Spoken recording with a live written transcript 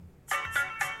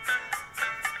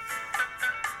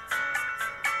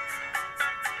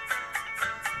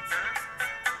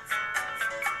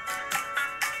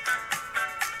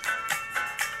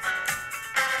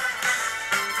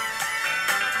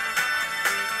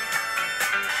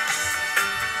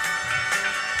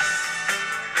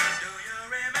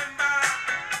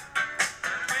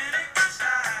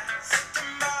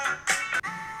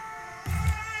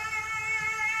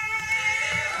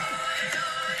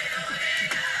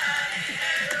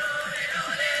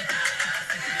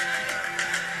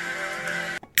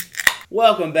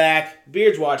Welcome back,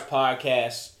 Beards Watch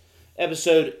Podcast,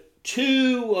 episode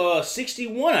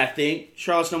 261, I think.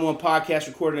 Charlotte's number one podcast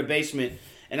recorded in a basement.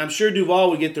 And I'm sure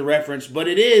Duvall would get the reference, but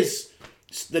it is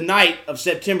the night of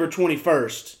September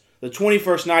 21st. The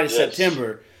 21st night of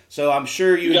September. So I'm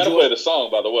sure you gotta play the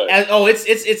song, by the way.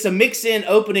 It's a mix-in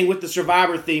opening with the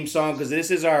Survivor theme song, because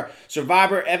this is our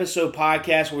Survivor episode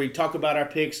podcast where we talk about our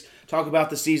picks, talk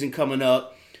about the season coming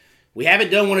up. We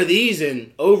haven't done one of these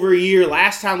in over a year.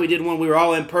 Last time we did one, we were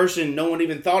all in person. No one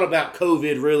even thought about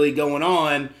COVID really going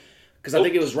on, because I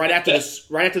think it was right after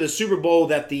the Super Bowl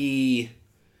that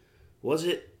was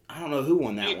it? I don't know who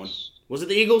won that one. Was it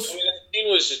the Eagles?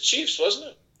 2019 was the Chiefs,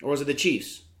 wasn't it? Or was it the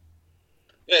Chiefs?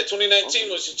 Yeah,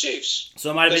 2019 was the Chiefs.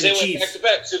 So it might have been the Chiefs.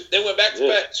 They went back to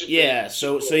back. Yeah.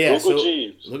 So Jeebs.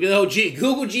 Look at the Jeebs.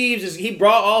 Google Jeebs. He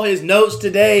brought all his notes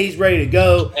today. He's ready to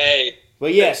go. Hey.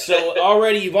 But yes, so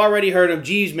you've already heard of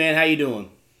Jeebs, man. How you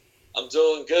doing? I'm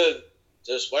doing good.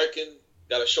 Just working.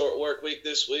 Got a short work week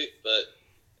this week, but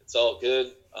it's all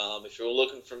good. If you're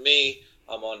looking for me,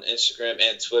 I'm on Instagram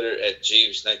and Twitter at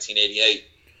Jeebs1988.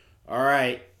 All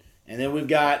right. And then we've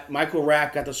got Michael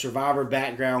Rapp, got the Survivor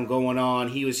background going on.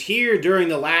 He was here during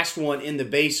the last one in the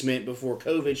basement before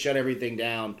COVID shut everything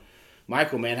down.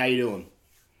 Michael, man, how you doing?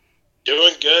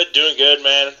 Doing good,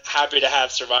 man. Happy to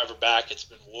have Survivor back. It's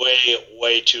been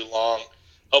way too long.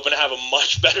 Hoping to have a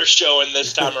much better show in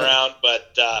this time around,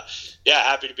 but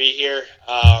happy to be here.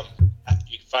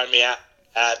 You can find me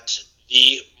at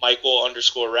the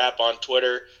Michael_Rapp on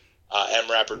Twitter,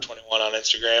 mrapper21 on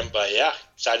Instagram. But yeah,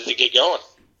 excited to get going.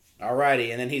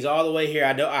 Alrighty, and then he's all the way here.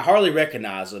 I hardly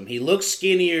recognize him. He looks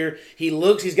skinnier.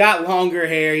 He's got longer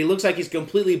hair. He looks like he's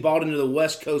completely bought into the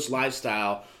West Coast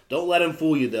lifestyle. Don't let him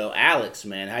fool you, though. Alex,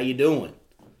 man, how you doing?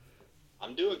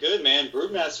 I'm doing good, man.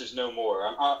 Brewmaster's no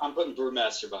more. I'm putting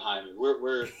Brewmaster behind me.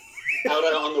 We're out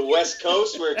on the West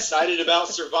Coast. We're excited about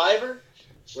Survivor.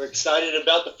 We're excited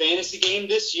about the fantasy game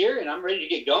this year, and I'm ready to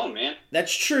get going, man.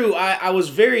 That's true. I was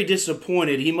very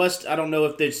disappointed. I don't know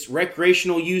if it's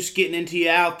recreational use getting into you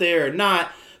out there or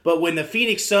not, but when the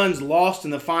Phoenix Suns lost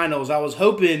in the finals, I was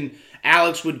hoping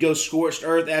Alex would go scorched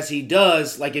earth as he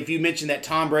does, like if you mentioned that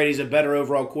Tom Brady's a better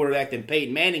overall quarterback than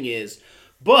Peyton Manning is.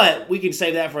 But we can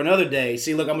save that for another day.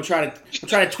 See, look, I'm gonna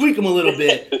try to tweak him a little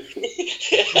bit.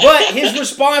 But his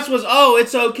response was, "Oh,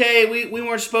 it's okay. We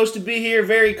weren't supposed to be here."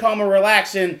 Very calm and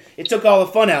relaxing. It took all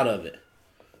the fun out of it.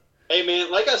 Hey, man,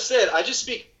 like I said, I just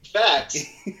speak facts.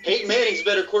 Peyton Manning's a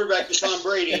better quarterback than Tom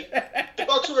Brady. The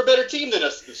Bucs were a better team than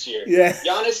us this year. Yeah.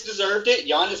 Giannis deserved it.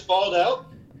 Giannis balled out.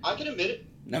 I can admit it.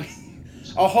 No.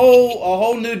 A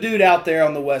whole new dude out there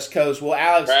on the West Coast. Well,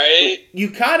 Alex, right? You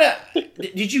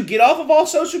did you get off of all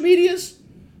social medias?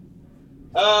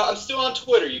 I'm still on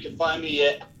Twitter. You can find me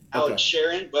at Alex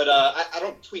Sharon, but I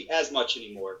don't tweet as much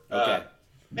anymore. Okay.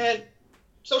 Man,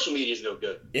 social media is no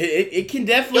good. It can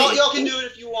definitely. Y'all can do it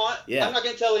if you want. Yeah. I'm not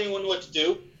going to tell anyone what to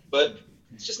do, but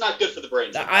it's just not good for the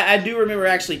brain. I do remember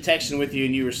actually texting with you,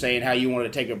 and you were saying how you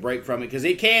wanted to take a break from it, because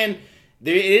it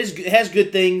has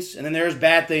good things, and then there's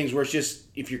bad things where it's just,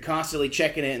 if you're constantly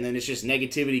checking it, and then it's just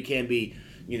negativity can be,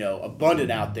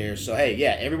 abundant out there. So hey,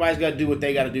 yeah, everybody's got to do what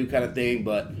they got to do, kind of thing.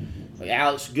 But like,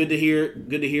 Alex, good to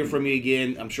hear from you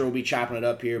again. I'm sure we'll be chopping it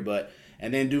up here,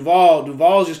 and then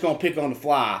Duvall's just gonna pick on the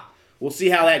fly. We'll see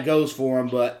how that goes for him.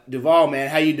 But Duvall, man,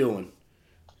 how you doing?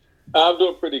 I'm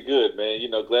doing pretty good, man.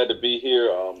 Glad to be here.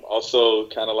 Also,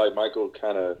 kind of like Michael,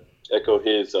 kind of echo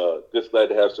his. Just glad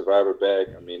to have Survivor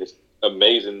back. I mean, it's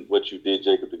amazing what you did,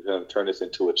 Jacob, to kind of turn this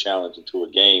into a challenge, into a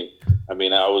game. I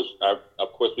mean,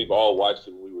 of course, we've all watched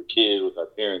it when we were kids with our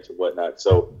parents and whatnot.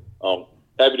 So,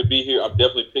 happy to be here. I'm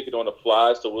definitely picking on the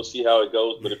fly, so we'll see how it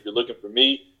goes. But if you're looking for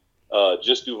me,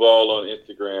 just Duvall on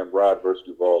Instagram, Rod vs.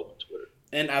 Duvall on Twitter.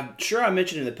 And I'm sure I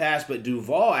mentioned in the past, but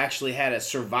Duvall actually had a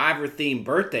Survivor-themed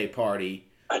birthday party.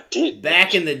 I did.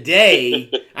 Back in the day.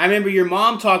 I remember your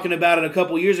mom talking about it a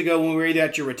couple years ago when we were either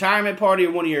at your retirement party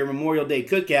or one of your Memorial Day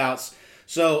cookouts.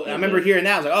 So I remember hearing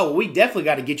that. I was like, oh, we definitely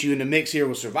got to get you in the mix here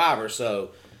with Survivor.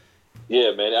 So,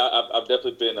 yeah, man, I've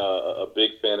definitely been a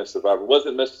big fan of Survivor.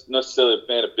 Wasn't necessarily a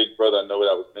fan of Big Brother. I know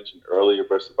that was mentioned earlier,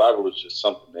 but Survivor was just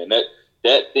something, man.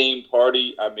 That theme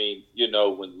party, I mean,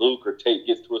 when Luke or Tate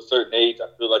gets to a certain age, I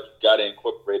feel like you got to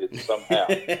incorporate it somehow.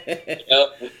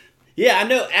 Yeah, I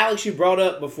know, Alex, you brought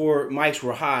up before mics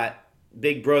were hot,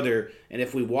 Big Brother, and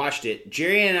if we watched it,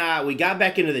 Jerry and I, we got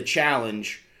back into the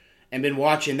challenge and been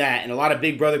watching that, and a lot of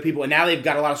Big Brother people, and now they've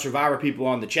got a lot of Survivor people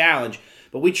on the challenge,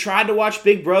 but we tried to watch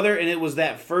Big Brother, and it was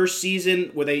that first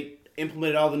season where they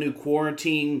implemented all the new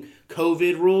quarantine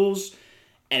COVID rules,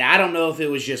 and I don't know if it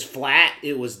was just flat,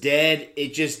 it was dead,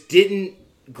 it just didn't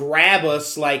grab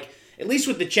us like at least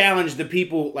with the challenge, the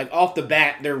people, like, off the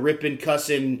bat, they're ripping,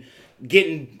 cussing,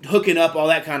 hooking up, all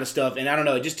that kind of stuff. And I don't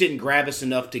know, it just didn't grab us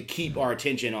enough to keep our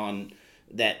attention on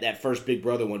that first Big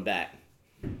Brother one back.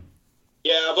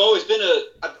 Yeah, I've always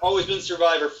been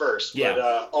Survivor first. Yeah.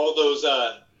 But all those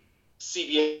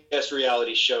CBS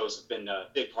reality shows have been a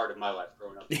big part of my life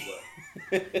growing up as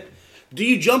well. Do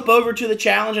you jump over to the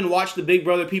challenge and watch the Big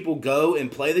Brother people go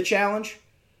and play the challenge?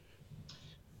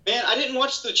 Man, I didn't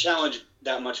watch the challenge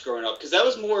that much growing up because that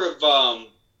was more of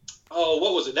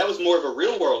what was it? That was more of a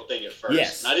real world thing at first.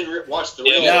 Yes. And I didn't watch the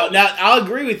real world. Now, I'll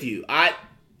agree with you.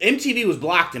 MTV was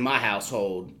blocked in my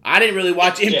household. I didn't really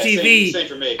watch MTV. Yeah, same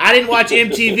for me. I didn't watch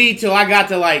MTV till I got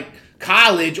to like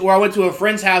college, or I went to a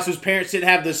friend's house whose parents didn't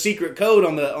have the secret code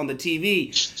on the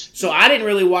TV. So I didn't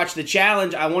really watch the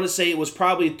challenge. I want to say it was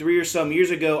probably 3 or some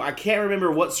years ago. I can't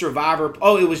remember what Survivor.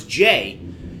 Oh, it was Jay.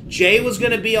 Jay was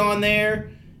going to be on there,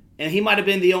 and he might have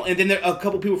been the only. And then a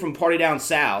couple people from Party Down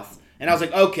South. And I was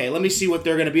like, okay, let me see what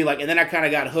they're going to be like. And then I kind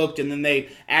of got hooked. And then they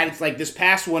added, like, this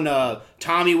past one,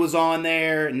 Tommy was on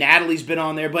there. Natalie's been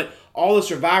on there. But all the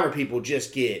Survivor people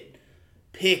just get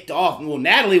picked off. Well,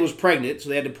 Natalie was pregnant, so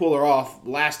they had to pull her off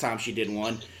last time she did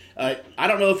one. I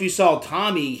don't know if you saw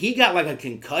Tommy. He got, like, a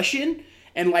concussion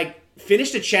and, like,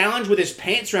 finished a challenge with his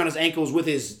pants around his ankles with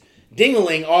his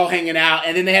dingling all hanging out.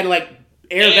 And then they had to, like,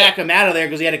 air vac him out of there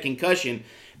because he had a concussion.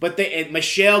 But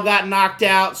Michelle got knocked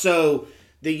out, so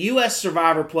the U.S.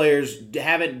 Survivor players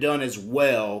haven't done as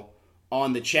well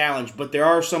on the challenge, but there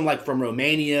are some like from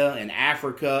Romania and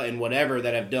Africa and whatever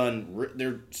that have done.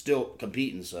 They're still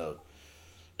competing. So,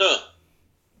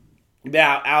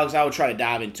 now, Alex, I would try to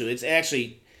dive into it.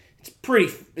 It's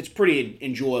pretty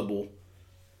enjoyable.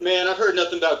 Man, I've heard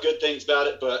nothing about good things about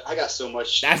it, but I got so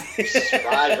much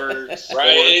Survivor, sports,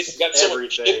 Right, got so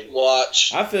much everything. to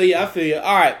watch. I feel you.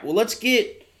 All right, well, let's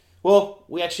get. Well,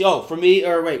 we actually, for me,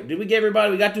 or wait, did we get everybody?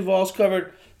 We got Duvall's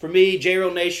covered. For me,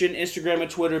 JReal Nation, Instagram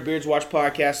and Twitter, Beards Watch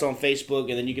Podcast on Facebook,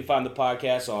 and then you can find the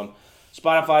podcast on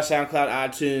Spotify, SoundCloud,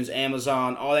 iTunes,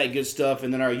 Amazon, all that good stuff.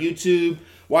 And then our YouTube,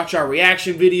 watch our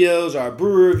reaction videos, our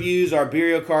brewer reviews, our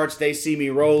Beerio cards, They See Me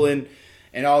Rolling,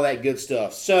 and all that good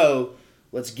stuff. So,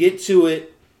 let's get to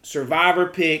it. Survivor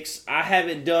picks. I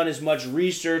haven't done as much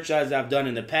research as I've done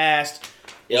in the past.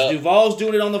 Yep. Duvall's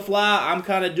doing it on the fly. I'm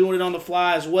kind of doing it on the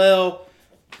fly as well.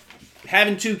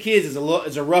 Having 2 kids is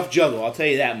a rough juggle, I'll tell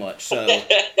you that much. So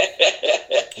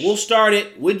we'll start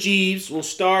it with Jeebs. We'll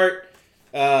start.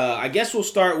 I guess we'll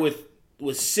start with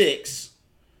 6,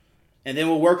 and then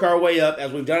we'll work our way up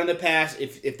as we've done in the past.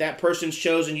 If that person's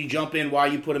chosen, you jump in while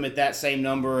you put them at that same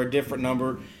number or a different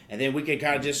number, and then we can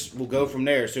kind of we'll go from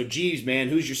there. So Jeebs, man,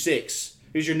 who's your 6?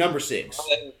 Who's your number 6?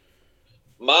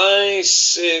 My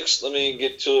 6, let me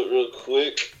get to it real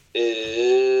quick,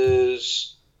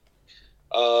 is,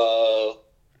 I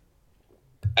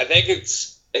think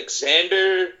it's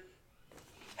Xander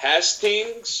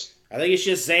Hastings. I think it's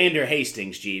just Xander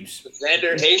Hastings, Jeebs.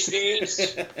 Xander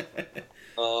Hastings.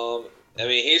 I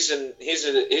mean, he's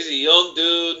a young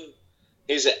dude.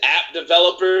 He's an app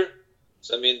developer.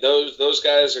 So, I mean, those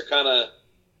guys are kind of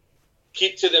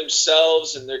keep to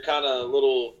themselves, and they're kind of a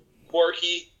little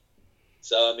quirky.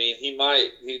 So I mean, he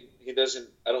doesn't.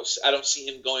 I don't see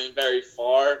him going very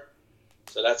far.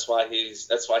 So that's why he's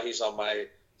on my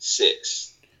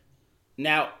 6.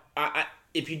 Now,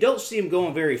 if you don't see him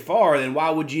going very far, then why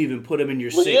would you even put him in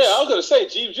your 6? Yeah, I was gonna say,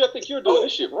 Jeebs, I think you're doing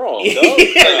this shit wrong, dog.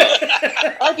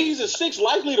 I think he's a 6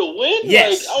 likely to win.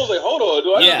 Yes. Like, I was like, hold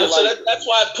on, So that's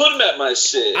why I put him at my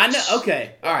 6. I know.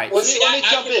 Okay. All right. Well, let me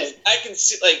jump in. I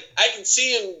can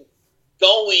see him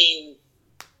going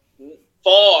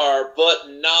far,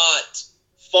 but not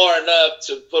far enough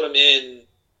to put him in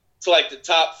to like the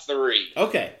top 3.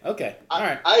 Okay. All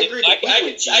right. I agree. I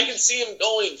can see him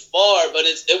going far, but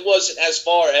it wasn't as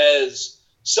far as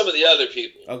some of the other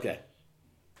people. Okay.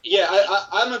 Yeah,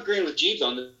 I'm agreeing with Jeebs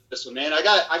on this one, man. I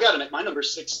got him at my number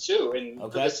 6 too, and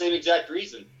for the same exact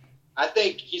reason. I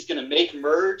think he's going to make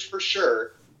merge for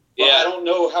sure. But I don't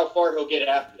know how far he'll get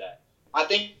after that. I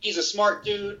think he's a smart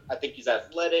dude. I think he's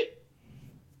athletic.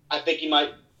 I think he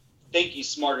might think he's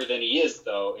smarter than he is,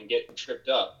 though, and get tripped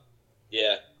up.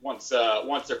 Yeah. Once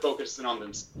they're focusing on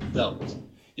themselves.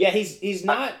 Yeah, he's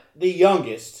not the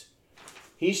youngest.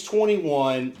 He's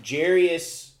 21.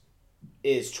 Jarius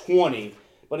is 20.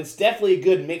 But it's definitely a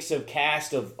good mix of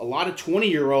cast of a lot of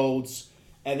 20-year-olds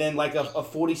and then like a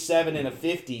 47 and a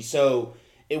 50. So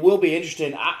it will be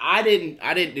interesting. I didn't.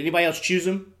 Did anybody else choose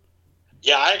him?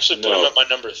 Yeah, I actually put him at my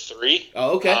number 3.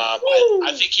 Oh, okay.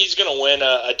 I think he's going to win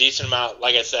a decent amount.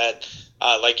 Like I said,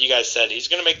 like you guys said, he's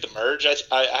going to make the merge.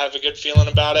 I have a good feeling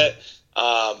about it.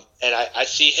 And I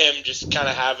see him just kind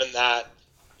of having that,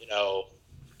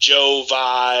 Joe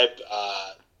vibe,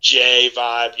 Jay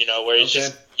vibe, where he's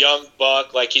just young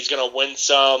buck, like he's going to win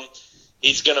some.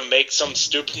 He's going to make some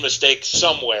stupid mistake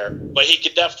somewhere, but he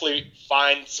could definitely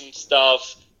find some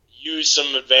stuff, use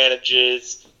some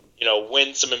advantages,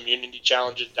 win some immunity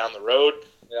challenges down the road.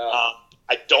 Yeah.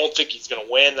 I don't think he's going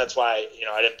to win. That's why,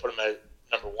 I didn't put him at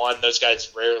number one. Those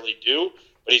guys rarely do,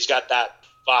 but he's got that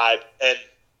vibe. And,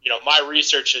 my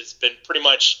research has been pretty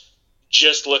much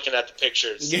just looking at the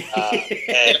pictures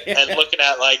and looking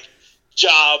at, like,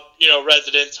 job,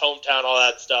 residence, hometown, all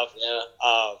that stuff. Yeah.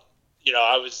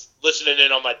 I was listening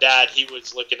in on my dad. He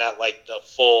was looking at, like, the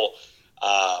full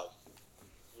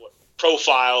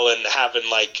profile and having,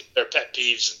 like, their pet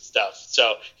peeves and stuff.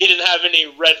 So he didn't have any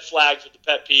red flags with the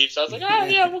pet peeves. So I was like,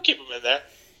 yeah, we'll keep him in there.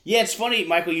 Yeah, it's funny,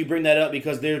 Michael, you bring that up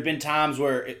because there have been times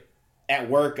where at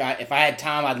work, if I had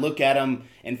time, I'd look at them.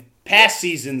 In past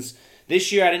seasons,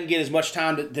 this year I didn't get as much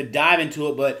time to dive into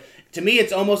it, but to me, this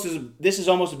is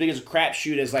almost as big as a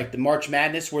crapshoot as like the March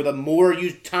Madness, where the more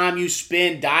time you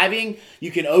spend diving,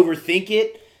 you can overthink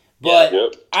it.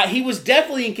 But he was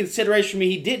definitely in consideration for me.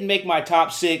 He didn't make my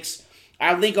top 6.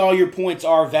 I think all your points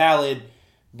are valid,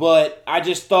 but I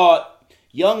just thought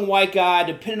young white guy,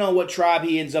 depending on what tribe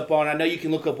he ends up on, I know you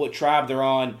can look up what tribe they're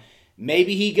on.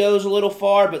 Maybe he goes a little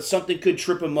far, but something could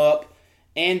trip him up.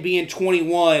 And being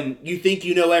 21, you think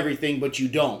you know everything, but you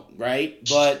don't, right?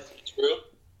 But True.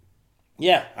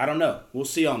 Yeah, I don't know. We'll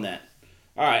see on that.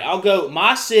 All right, I'll go.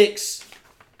 My 6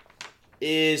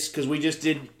 is, because we just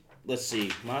did, let's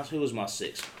see, who was my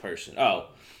 6th person? Oh,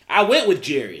 I went with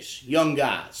Jerry's, young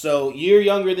guy. So you're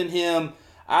younger than him.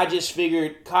 I just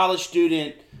figured college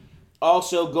student,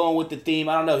 also going with the theme.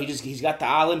 I don't know. He's got the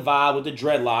island vibe with the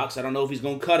dreadlocks. I don't know if he's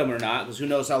going to cut them or not, because who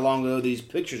knows how long ago these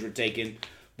pictures were taken.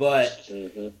 But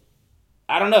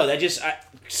I don't know. That just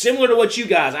similar to what you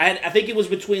guys. I think it was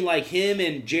between like him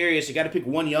and Jarius. You got to pick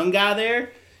one young guy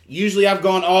there. Usually I've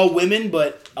gone all women,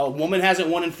 but a woman hasn't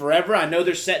won in forever. I know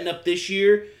they're setting up this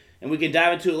year, and we can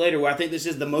dive into it later, where I think this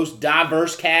is the most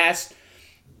diverse cast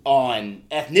on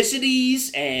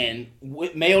ethnicities and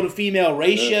male to female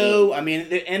ratio. I mean,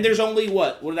 and there's only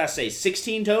what did I say?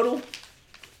 16 total.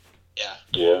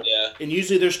 Yeah. And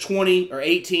usually there's 20 or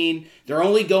 18. They're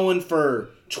only going for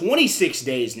 26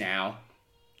 days now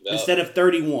instead of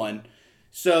 31.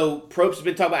 So Probst has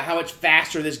been talking about how much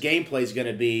faster this gameplay is going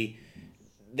to be.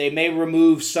 They may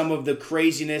remove some of the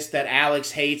craziness that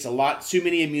Alex hates. A lot, too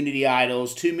many immunity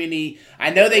idols, too many. I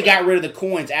know they got rid of the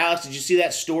coins. Alex, did you see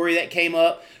that story that came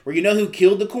up where you know who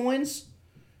killed the coins?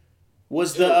 Who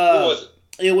was it?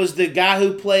 It was the guy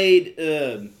who played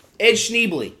Ed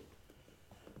Schneebly.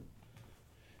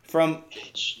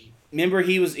 Remember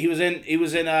he was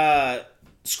in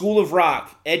School of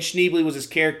Rock. Ed Schneebly was his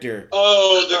character.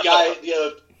 Oh, the guy,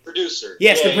 the producer.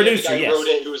 Yes, the producer. The guy yes, who wrote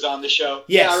it, who was on the show.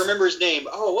 Yes. Yeah, I remember his name.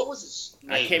 Oh, what was his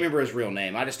name? I can't remember his real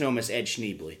name. I just know him as Ed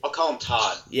Schneebly. I'll call him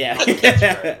Todd. Yeah.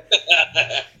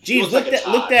 Jeebs,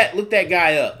 Look that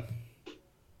guy up.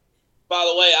 By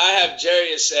the way, I have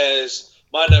Jarius as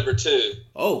my number 2.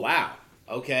 Oh wow.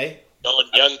 Okay. Going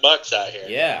young bucks out here.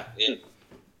 Yeah. Yeah.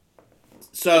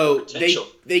 So Potential.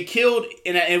 they killed,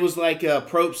 and it was like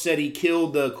Probst said he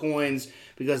killed the coins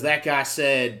because that guy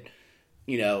said,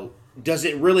 does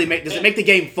it make the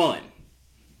game fun?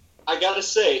 I gotta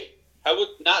say,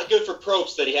 not good for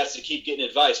Probst that he has to keep getting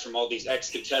advice from all these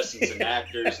ex-contestants and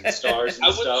actors and stars and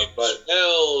How stuff. would you But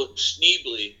spell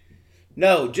Schneebly?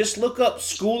 No, just look up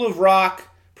School of Rock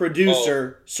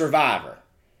producer Survivor.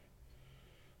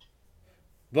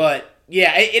 But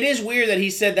yeah, it is weird that he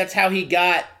said that's how he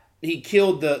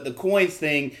killed the coins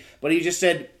thing, but he just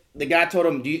said, the guy told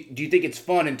him, do you think it's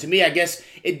fun? And to me, I guess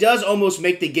it does almost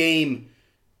make the game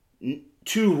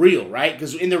too real, right?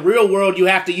 Because in the real world, you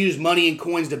have to use money and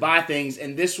coins to buy things,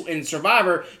 and in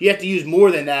Survivor, you have to use more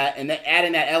than that, and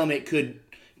adding that element could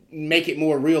make it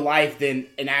more real life than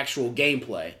an actual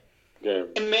gameplay. Yeah.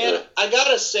 And man, I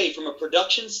gotta say, from a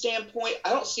production standpoint, I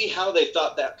don't see how they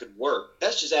thought that could work.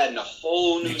 That's just adding a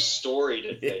whole new story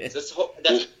to things.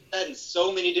 That's adding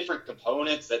so many different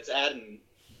components. That's adding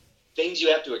things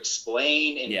you have to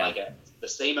explain in the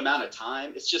same amount of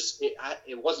time. It's just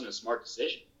it wasn't a smart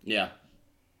decision. Yeah.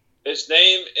 His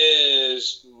name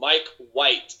is Mike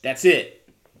White. That's it,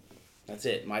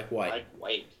 Mike White. Mike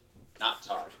White, not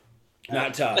Todd.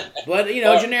 Not Todd. But,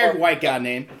 generic white guy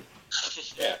name.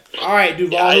 Yeah. All right,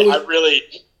 Duvall. Yeah,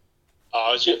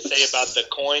 I was going to say about the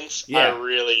coins. Yeah.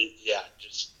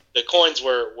 Just the coins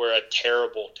were a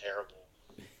terrible, terrible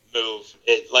move.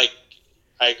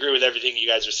 I agree with everything you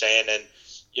guys are saying, and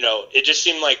it just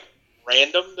seemed like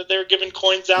random that they were giving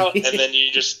coins out, and then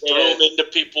you just threw them into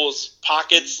people's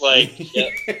pockets. Like,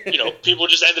 people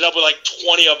just ended up with like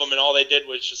 20 of them, and all they did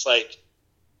was just like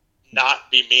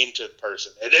not be mean to the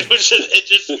person. And it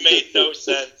just made no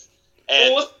sense.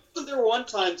 And wasn't there one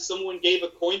time someone gave a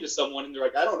coin to someone, and they're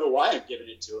like, I don't know why I'm giving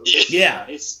it to him. Yeah.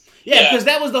 Yeah, because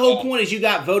that was the whole point is you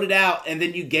got voted out, and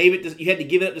then you had to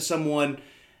give it up to someone,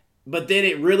 but then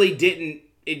it really didn't.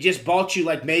 It just bought you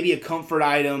like maybe a comfort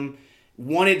item,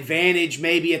 one advantage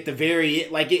maybe at the very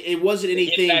end. Like it wasn't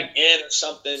anything. Get back in or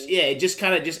something. Yeah, it just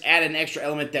kind of just added an extra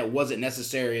element that wasn't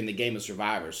necessary in the game of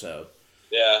Survivor. So.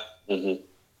 Yeah. Mm-hmm.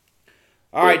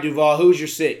 All right, Duvall, who's your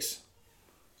 6?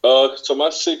 So my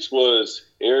 6 was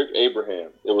Eric Abraham.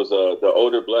 It was the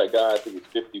older black guy. I think he's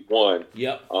 51.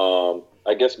 Yep.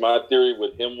 I guess my theory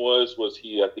with him was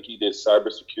I think he did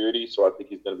cybersecurity, so I think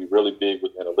he's going to be really big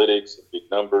with analytics and big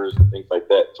numbers and things like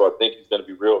that. So I think he's going to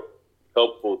be real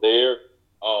helpful there.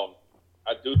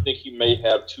 I do think he may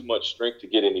have too much strength to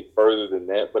get any further than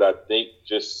that, but I think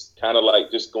just kind of like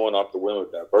just going off the whim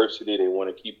of diversity, they want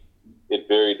to keep it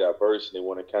very diverse, and they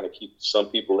want to kind of keep some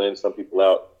people in, some people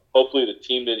out. Hopefully the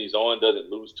team that he's on doesn't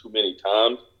lose too many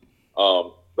times.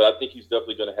 But I think he's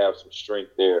definitely going to have some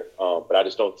strength there. But I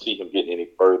just don't see him getting any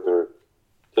further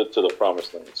to the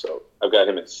promised land. So I've got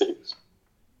him at 6.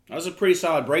 That was a pretty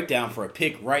solid breakdown for a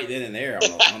pick right then and there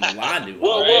on the line,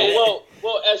 Duvall.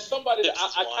 Well, as somebody,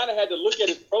 I kind of had to look at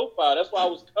his profile. That's why I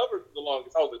was covered for the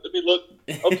longest. I was like, let me look.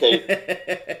 Okay.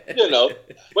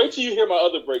 Wait till you hear my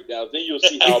other breakdowns. Then you'll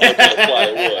see how much of a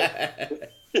flyer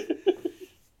it was.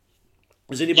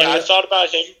 Was anybody I thought about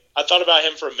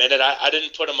him for a minute. I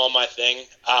didn't put him on my thing.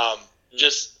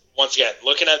 Just once again,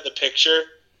 looking at the picture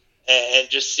and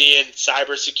just seeing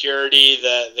cybersecurity,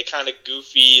 the kind of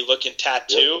goofy looking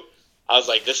tattoo. Yep. I was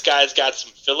like, this guy's got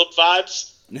some Philip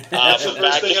vibes from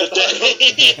back in the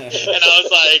day. And I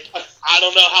was like, I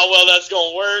don't know how well that's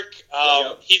going to work.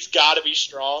 He's got to be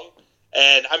strong.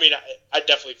 And I mean, I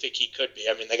definitely think he could be.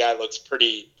 I mean, the guy looks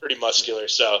pretty muscular,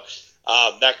 so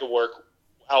that could work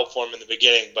out for him in the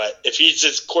beginning. But if he's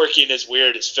as quirky and as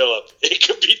weird as Philip, it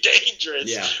could be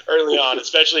dangerous early on,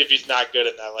 especially if he's not good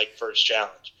in that like first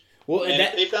challenge. Well, and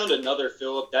if they found another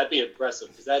Philip, that'd be impressive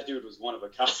because that dude was one of a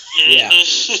kind. Yeah.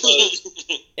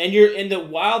 And the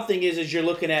wild thing is you're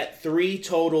looking at 3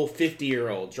 total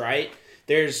 50-year-olds, right?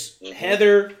 There's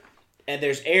Heather, and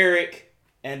there's Eric,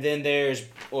 and then there's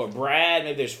Brad.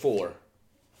 Maybe there's 4.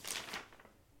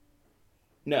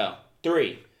 No,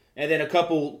 3. And then a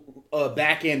couple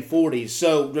back end 40s.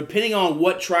 So depending on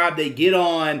what tribe they get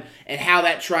on and how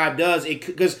that tribe does,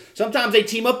 because sometimes they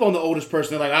team up on the oldest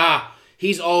person. They're like,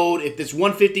 he's old. If it's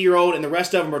 150-year-old and the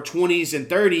rest of them are 20s and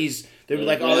 30s, they'll be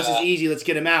like, this is easy. Let's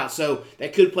get him out. So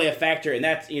that could play a factor. And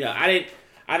that's I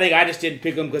think I just didn't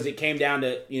pick him because it came down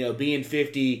to being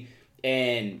 50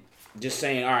 and just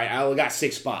saying, all right, I only got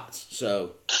 6 spots.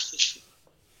 So.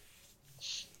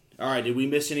 All right, did we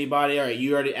miss anybody? All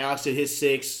right, Alex did his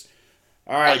 6.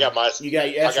 All right. I got my. You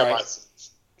got. That's right. My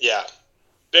 6. Yeah,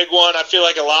 big one. I feel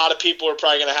like a lot of people are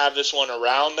probably going to have this one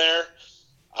around there.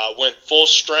 Went full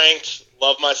strength.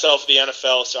 Love myself the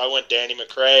NFL, so I went Danny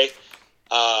McRae.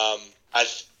 I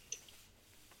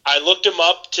looked him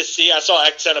up to see. I saw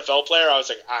ex-NFL player. I was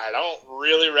like, I don't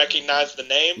really recognize the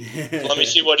name. Let me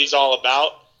see what he's all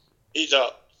about. He's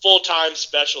a full-time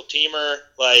special teamer.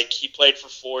 Like, he played for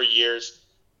 4 years.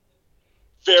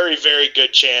 Very, very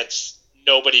good chance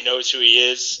nobody knows who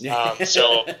he is.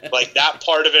 So, like, that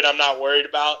part of it I'm not worried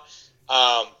about.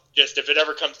 Just if it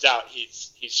ever comes out,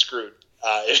 he's screwed.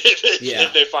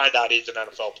 If they find out he's an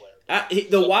NFL player.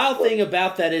 The wild thing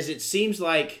about that is it seems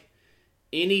like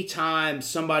anytime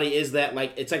somebody is that,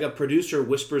 like, it's like a producer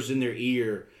whispers in their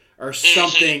ear or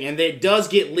something, and it does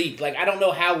get leaked. Like, I don't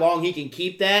know how long he can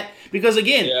keep that. Because,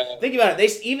 again, think about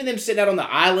it. Even them sitting out on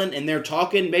the island and they're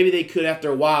talking, maybe they could, after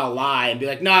a while, lie and be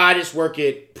like, nah, I just work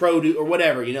at produce or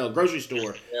whatever, grocery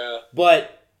store. Yeah.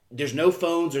 But there's no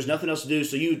phones. There's nothing else to do.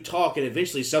 So you talk, and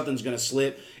eventually something's going to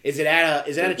slip. Is it at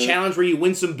a challenge where you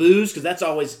win some booze? Because that's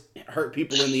always hurt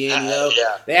people in the end,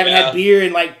 They haven't had beer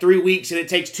in like 3 weeks, and it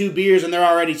takes 2 beers, and they're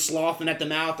already sloughing at the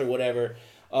mouth or whatever.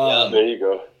 There you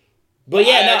go. But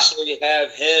I actually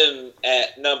have him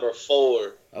at number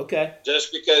 4. Okay.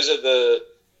 Just because of the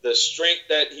strength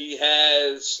that he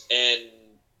has, and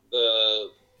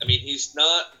he's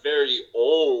not very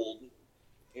old.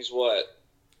 He's what?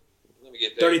 Let me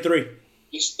get there. 33.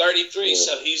 He's 33,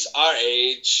 so he's our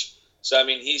age. So,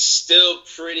 he's still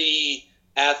pretty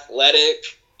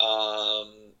athletic.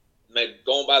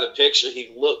 Going by the picture,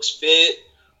 he looks fit,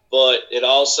 but it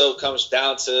also comes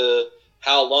down to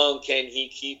how long can he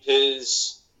keep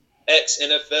his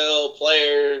ex-NFL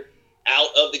player out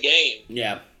of the game.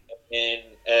 Yeah. And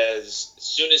as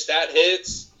soon as that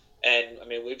hits, and I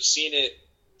mean we've seen it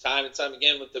time and time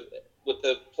again with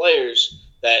the players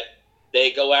that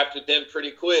they go after them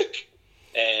pretty quick.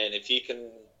 And if he can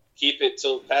keep it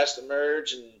till past the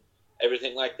merge and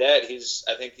everything like that,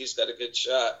 I think he's got a good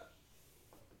shot.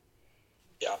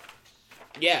 Yeah.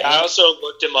 Yeah. I also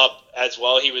looked him up as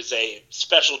well. He was a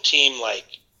special team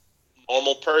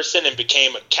normal person and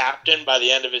became a captain by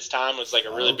the end of his time. It was a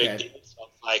really big deal. So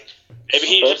maybe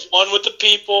he just won with the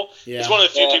people. Yeah. He's one of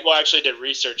the few people I actually did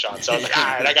research on. So I was all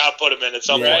right, I got to put him in at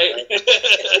some point.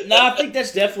 Right? No, I think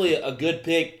that's definitely a good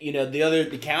pick.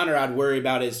 The counter I'd worry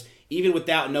about is even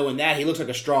without knowing that, he looks like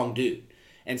a strong dude.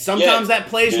 And sometimes that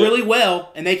plays really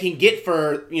well, and they can get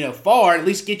far, at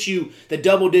least get you the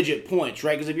double-digit points,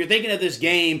 right? Because if you're thinking of this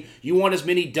game, you want as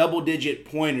many double-digit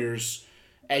pointers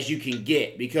as you can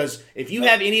get. Because if you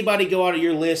have anybody go out of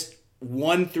your list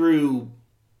 1 through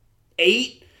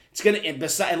 8, it's gonna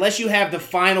unless you have the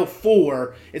final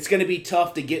 4, it's gonna be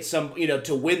tough to get some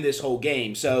to win this whole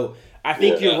game. So I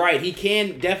think you're right. He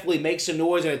can definitely make some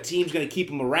noise, and a team's gonna keep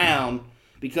him around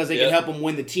because they can help him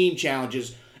win the team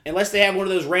challenges. Unless they have one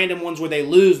of those random ones where they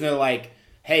lose and they're like,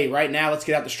 hey, right now let's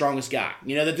get out the strongest guy.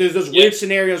 There's those weird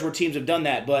scenarios where teams have done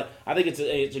that, but I think it's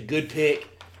a good pick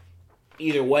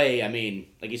either way. I mean,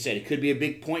 like you said, it could be a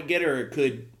big point getter or it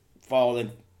could fall and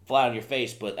flat on your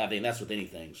face, but I think that's with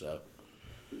anything. So,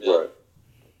 Right.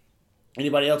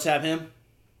 Anybody else have him?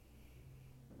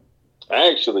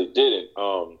 I actually didn't.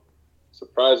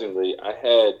 Surprisingly, I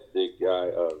had the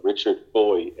guy Richard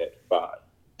Foy at 5.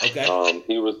 Okay.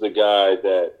 He was the guy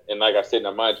that, and like I said,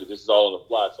 now mind you, this is all on the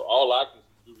fly, so all I can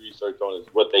do research on is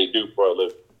what they do for a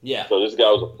living. Yeah. So this guy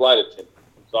was a flight attendant.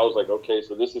 So I was like, okay,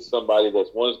 so this is somebody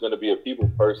that's one's going to be a people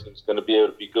person, is going to be able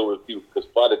to be good with people, because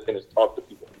flight attendants talk to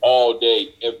people all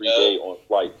day, every day on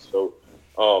flights. So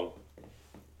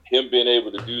him being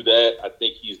able to do that, I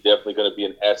think he's definitely going to be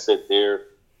an asset there.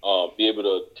 Be able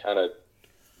to kind of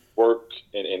work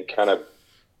and kind of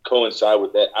coincide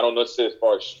with that. I don't necessarily as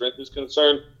far as strength is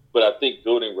concerned, but I think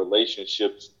building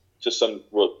relationships to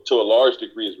a large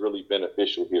degree is really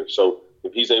beneficial here. So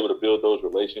if he's able to build those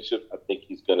relationships, I think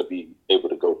he's going to be able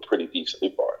to go pretty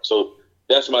decently far. So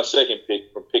that's my second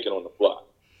pick from picking on the fly.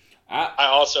 I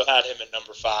also had him at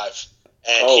number 5,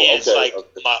 and he is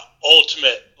my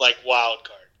ultimate wild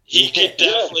card. He could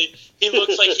definitely. He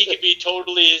looks like he could be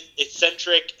totally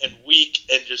eccentric and weak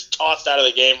and just tossed out of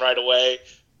the game right away,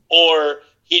 or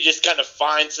he just kind of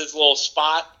finds his little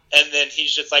spot, and then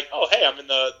he's just like, oh, hey, I'm in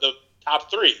the top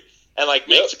 3, and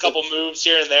makes a couple moves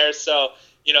here and there. So,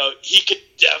 he could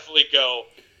definitely go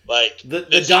the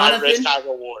high Donovan? risk, high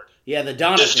reward. Yeah, the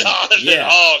Donovan. Yeah.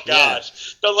 Oh,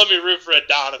 gosh. Don't let me root for a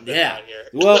Donovan out here.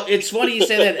 Well, it's funny you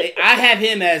say that. I have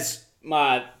him as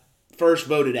my first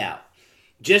voted out.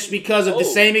 Just because of the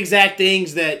same exact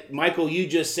things that, Michael, you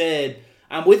just said.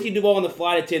 I'm with you, Duvall, on the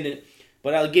flight attendant.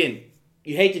 But, again,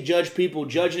 you hate to judge people,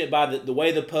 judging it by the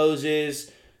way the pose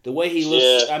is, the way he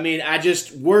looks. Yeah. I mean, I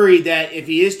just worry that if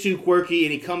he is too quirky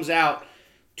and he comes out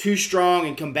too strong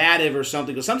and combative or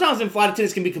something, because sometimes them flight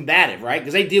attendants can be combative, right?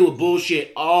 Because they deal with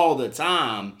bullshit all the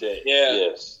time. Yeah.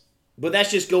 Yes. But that's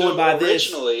just going by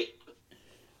this.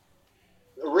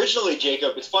 Originally,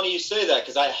 Jacob, it's funny you say that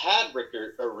because I had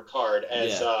Ricard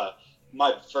as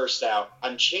my first out.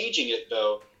 I'm changing it,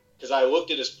 though, because I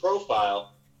looked at his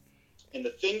profile. And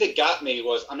the thing that got me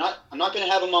was I'm not going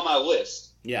to have him on my list.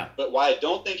 Yeah. But why I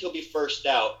don't think he'll be first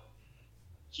out,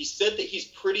 he said that he's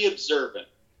pretty observant,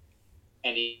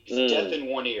 and he's deaf in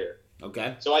one ear.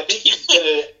 Okay. So I think he's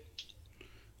going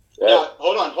to. Now,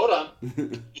 hold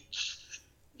on.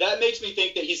 That makes me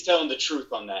think that he's telling the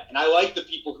truth on that. And I like the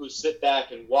people who sit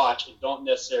back and watch and don't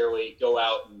necessarily go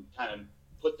out and kind of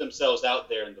put themselves out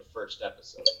there in the first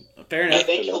episode. Fair enough. I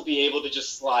think he'll be able to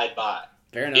just slide by.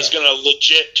 Fair enough. He's going to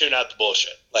legit tune out the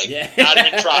bullshit. Not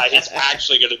even try. He's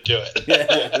actually going to do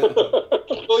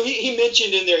it. Well, he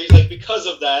mentioned in there, he's like, because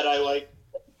of that, I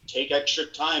take extra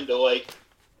time to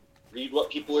read what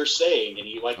people are saying, and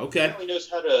he really knows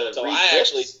how to read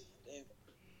lips.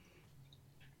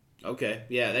 Okay,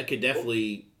 yeah, that could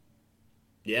definitely.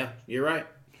 Yeah, you're right.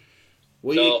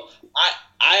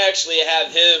 I actually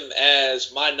have him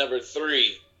as my number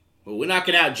 3. Well, we're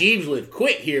knocking out Jeebs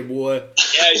quick here, boy.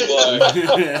 Yeah, you are.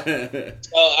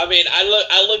 So I mean,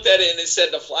 I looked at it and it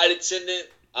said the flight attendant.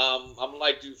 I'm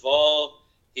like Duvall.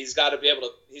 He's got to be able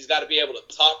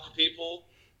to talk to people.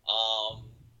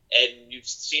 And you've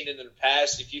seen it in the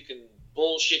past. If you can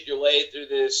bullshit your way through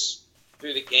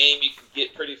the game, you can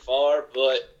get pretty far.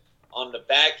 But on the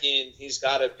back end, he's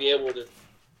got to be able to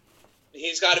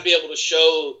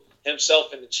show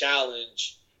himself in the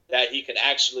challenge that he can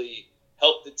actually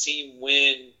help the team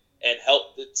win and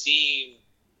help his team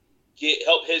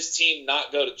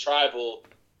not go to tribal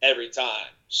every time.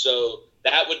 So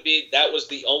that was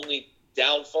the only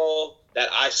downfall that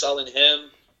I saw in him.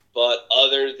 But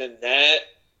other than that,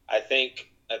 I think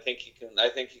he can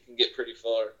get pretty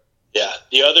far. Yeah.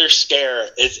 The other scare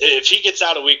is if he gets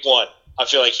out of week 1, I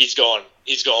feel like he's going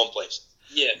places.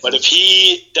 Yes. But if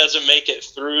he doesn't make it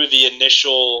through the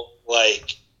initial,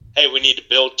 like, hey, we need to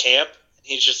build camp, and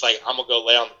he's just like, I'm gonna go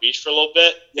lay on the beach for a little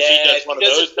bit. Yeah, if he does one of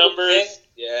those numbers,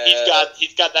 yeah,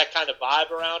 he's got that kind of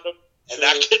vibe around him, and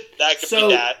that could So,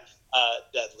 be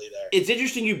deadly there. It's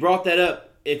interesting you brought that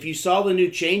up. If you saw the new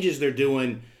changes they're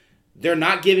doing, they're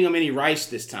not giving them any rice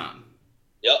this time.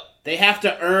 Yep. They have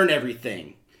to earn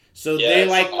everything. So Yeah, they it's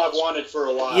like, Something I've wanted for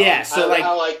a while. Yeah, so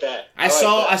I like that. I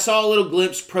saw a little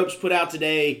glimpse Probst put out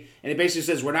today, and it basically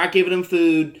says we're not giving them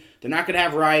food. They're not going to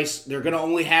have rice. They're going to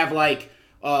only have like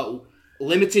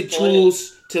limited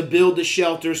tools to build the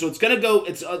shelter. So it's going to go.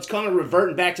 It's kind of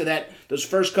reverting back to those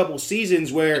first couple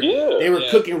seasons where they were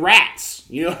cooking rats.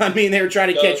 You know what I mean? They were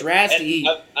trying to catch rats to eat.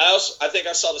 I think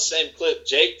I saw the same clip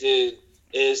Jake did.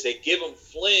 Is they give them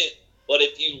flint, but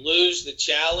if you lose the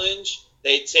challenge,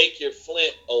 they take your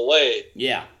flint away.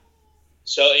 Yeah.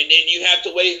 So, and then you have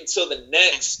to wait until the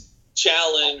next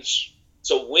challenge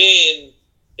to win.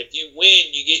 If you win,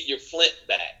 you get your flint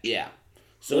back. Yeah.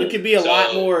 So it could be a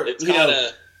lot more. It's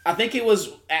I think it was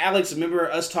Alex. Remember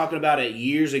us talking about it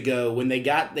years ago when they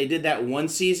did that one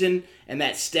season, and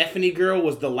that Stephanie girl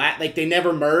was like they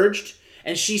never merged,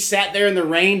 and she sat there in the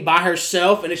rain by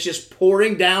herself, and it's just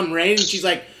pouring down rain, and she's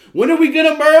like, when are we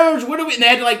gonna merge? When are we?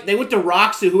 And they went to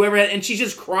rocks to whoever had, and she's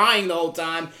just crying the whole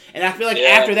time. And I feel like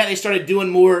after that they started doing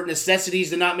more necessities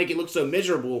to not make it look so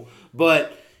miserable.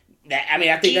 But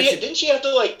I think didn't she have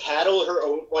to like paddle her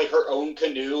own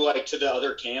canoe to the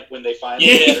other camp when they finally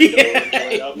let her go and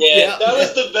join up? Yeah, that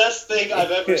was the best thing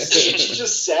I've ever seen. She's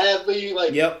just sadly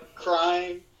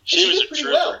crying. She was did a pretty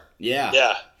trooper. well.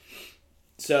 Yeah.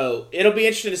 So it'll be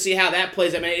interesting to see how that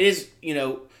plays. I mean, it is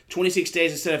 26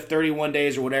 days instead of 31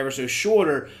 days or whatever, so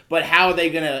shorter, but how are they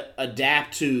going to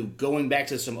adapt to going back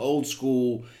to some old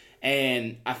school?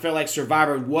 And I felt like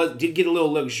Survivor did get a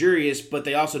little luxurious, but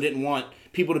they also didn't want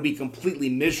people to be completely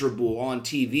miserable on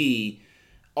TV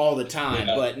all the time.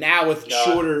 Yeah. But now with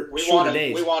shorter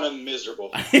days. We want them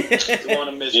miserable. We want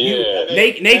them miserable. Yeah.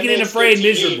 Naked and afraid TV,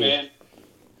 miserable. Man.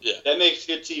 Yeah. That makes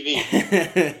good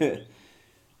TV.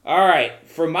 All right,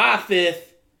 for my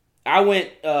fifth, I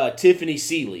went Tiffany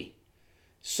Seeley.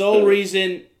 Sole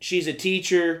reason, she's a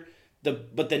teacher,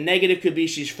 but the negative could be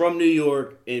she's from New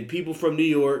York, and people from New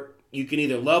York, you can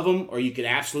either love them or you can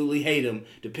absolutely hate them,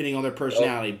 depending on their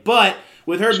personality. But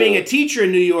with her being a teacher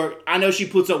in New York, I know she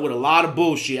puts up with a lot of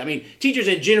bullshit. I mean, teachers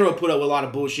in general put up with a lot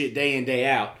of bullshit day in, day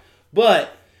out.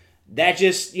 But that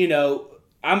just,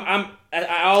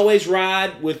 I always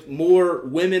ride with more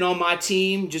women on my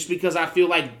team just because I feel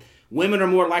like women are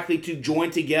more likely to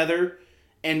join together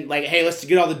and like, hey, let's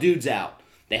get all the dudes out.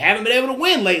 They haven't been able to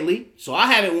win lately, so I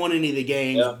haven't won any of the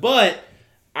games. Yeah. But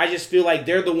I just feel like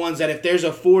they're the ones that if there's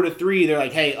a 4-3, they're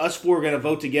like, hey, us four are going to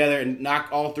vote together and knock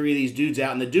all three of these dudes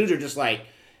out. And the dudes are just like,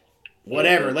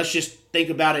 whatever, let's just think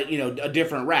about it, a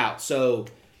different route. So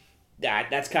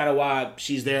that's kind of why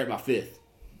she's there at my fifth.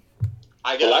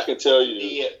 I can tell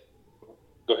you.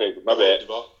 Go ahead, my bad.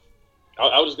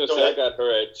 I was just going to say I got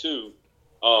her at 2.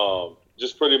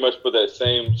 Just pretty much for that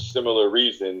same similar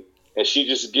reason. And she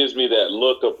just gives me that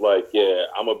look of like, yeah,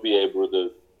 I'm going to be able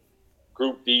to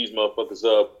group these motherfuckers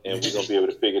up and we're going to be able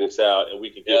to figure this out and we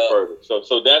can get further. So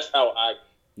that's what I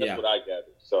gathered.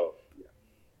 So,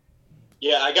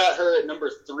 yeah, I got her at number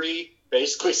 3.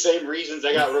 Basically same reasons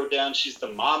I got wrote down. She's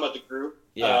the mom of the group.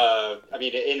 Yeah.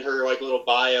 In her little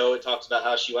bio, it talks about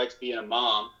how she likes being a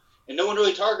mom. And no one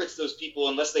really targets those people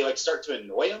unless they start to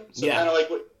annoy them. So kind of like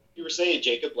what you were saying,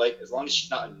 Jacob, as long as she's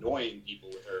not annoying people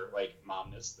with her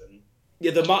momness, then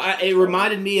it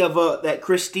reminded me of that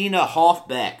Christina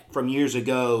Hoffbeck from years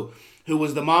ago, who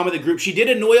was the mom of the group. She did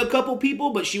annoy a couple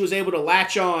people, but she was able to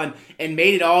latch on and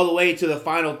made it all the way to the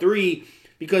final 3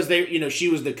 because she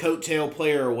was the coattail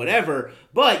player or whatever.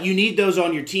 But you need those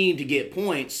on your team to get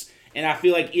points, and I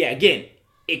feel like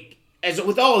as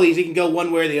with all of these, it can go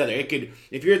one way or the other. It could,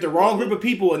 if you're at the wrong group of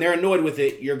people and they're annoyed with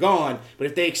it, you're gone. But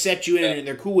if they accept you in and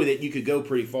they're cool with it, you could go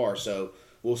pretty far. So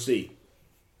we'll see.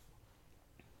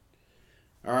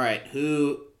 All right,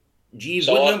 Jeebs?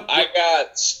 So I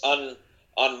got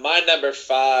on my number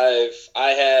 5. I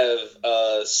have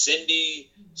Cindy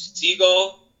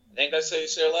Seagull. I think that's how you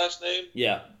say her last name.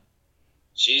 Yeah.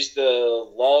 She's the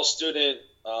law student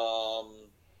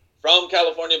from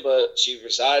California, but she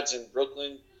resides in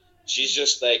Brooklyn. She's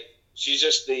just She's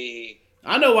just the.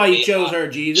 I know why you chose her,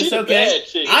 Jeebs. It's She's a okay. bad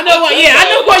chick. I know why. Yeah,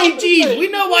 I know why you, Jeebs. We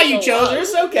know why you chose her.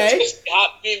 It's okay. She's the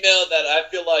hot female that I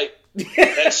feel like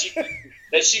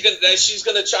she's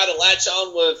gonna try to latch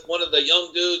on with one of the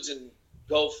young dudes and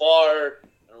go far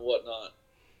and whatnot.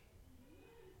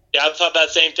 Yeah, I thought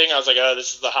that same thing. I was like, oh,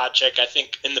 this is the hot chick. I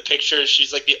think in the picture,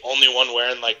 she's like the only one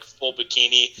wearing like full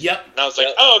bikini. Yep. And I was like,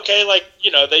 oh, okay. Like,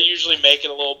 they usually make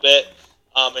it a little bit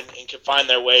and can find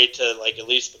their way to like at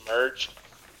least the merge.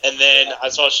 And then I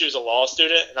saw she was a law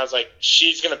student, and I was like,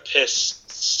 she's going to piss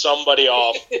somebody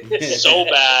off so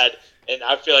bad. And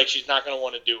I feel like she's not going to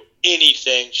want to do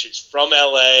anything. She's from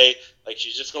LA. Like,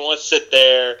 she's just going to want to sit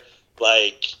there.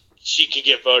 Like, she could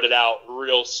get voted out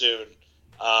real soon.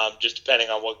 Just depending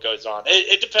on what goes on.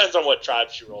 It depends on what tribe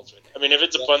she rolls with. I mean, if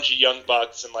it's a bunch of young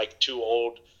bucks and like two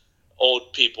old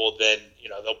people, then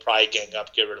they'll probably gang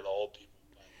up, get rid of the old people.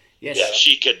 But, yeah,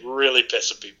 she could really piss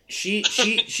some people.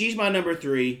 She's my number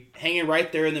 3, hanging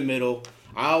right there in the middle.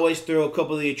 I always throw a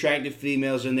couple of the attractive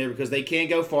females in there because they can't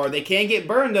go far. They can get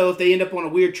burned though if they end up on a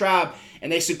weird tribe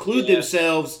and they seclude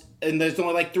themselves. And there's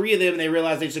only like 3 of them, and they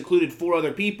realize they've secluded 4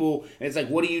 other people. And it's like,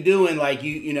 what are you doing? Like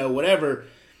whatever.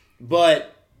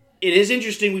 But it is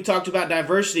interesting. We talked about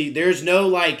diversity. There's no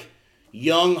like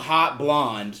young hot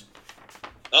blonde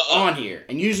on here,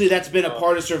 and usually that's been a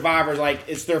part of Survivor. Like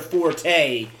it's their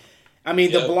forte. I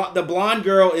mean, the blonde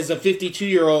girl is a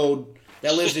 52-year-old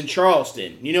that lives in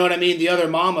Charleston. You know what I mean? The other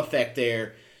mom effect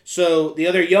there. So the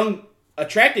other young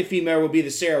attractive female would be the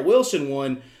Sarah Wilson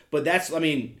one. But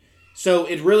so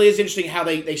it really is interesting how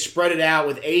they spread it out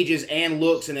with ages and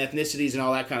looks and ethnicities and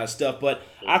all that kind of stuff. But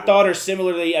I thought her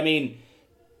similarly. I mean,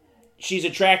 she's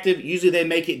attractive. Usually they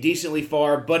make it decently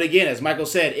far. But again, as Michael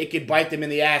said, it could bite them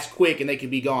in the ass quick and they could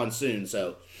be gone soon.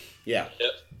 So, yeah.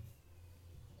 Yep.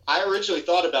 I originally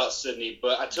thought about Sydney,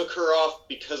 but I took her off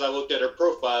because I looked at her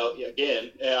profile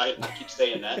again. I keep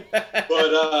saying that.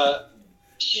 But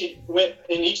she went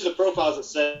in each of the profiles. It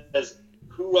says,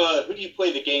 who do you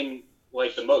play the game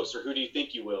like the most, or who do you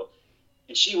think you will?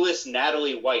 And she lists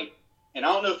Natalie White. And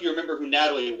I don't know if you remember who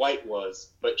Natalie White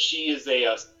was, but she is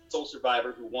a sole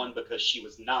survivor who won because she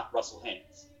was not Russell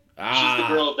Haynes. She's the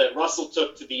girl that Russell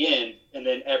took to the end, and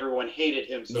then everyone hated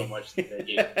him so much that they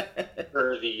gave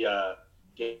her the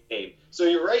game. So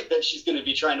you're right that she's going to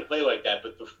be trying to play like that,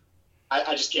 but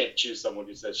I just can't choose someone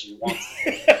who says she wants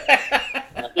to.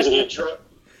 I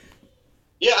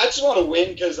just want to win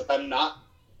because I'm not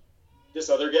this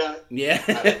other guy. Yeah.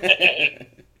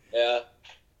 Yeah.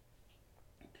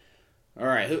 All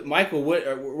right, Michael,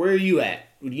 where are you at?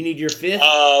 Do you need your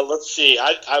 5th? Let's see.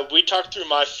 We talked through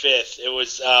my 5th. It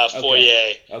was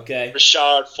Foyer. Okay.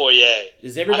 Richard Foyer.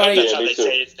 Does everybody? That's how they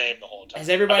say his name the whole time. Has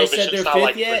everybody said their 5th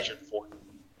like yet?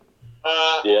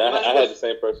 I had the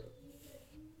same person.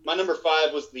 My number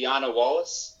 5 was Liana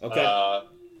Wallace. Okay.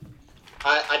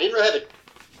 I didn't really have a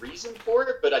reason for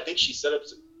it, but I think she's set up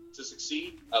to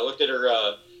succeed. I looked at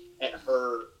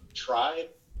her tribe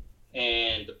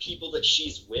and the people that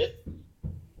she's with.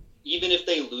 Even if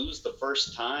they lose the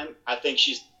first time, I think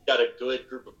she's got a good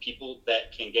group of people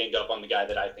that can gang up on the guy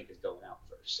that I think is going out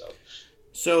first.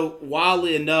 So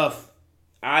wildly enough,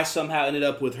 I somehow ended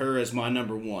up with her as my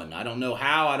number 1. I don't know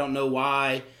how. I don't know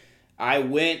why. I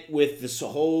went with this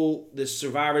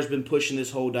Survivor's been pushing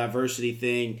this whole diversity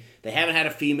thing. They haven't had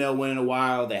a female win in a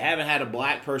while. They haven't had a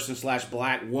black person /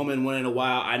 black woman win in a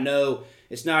while. I know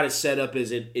it's not as set up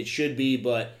as it should be,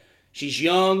 but she's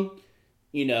young,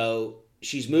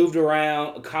 she's moved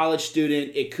around, a college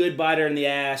student. It could bite her in the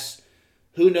ass.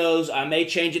 Who knows? I may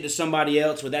change it to somebody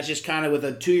else, but that's just kind of with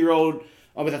a 2-year-old,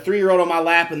 or with a 3-year-old on my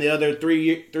lap and the other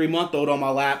 3-month-old on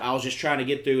my lap. I was just trying to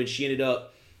get through, and she ended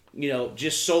up,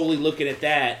 just solely looking at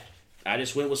that. I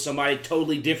just went with somebody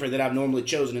totally different than I've normally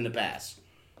chosen in the past.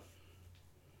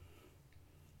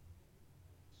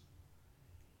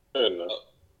 What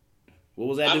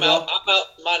was that, I'm Duvall? out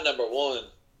my number 1.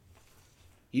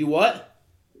 You what?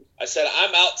 I said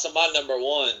I'm out to my number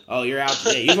 1. Oh, you're out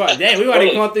today. We've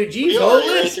already gone through Jeebs' whole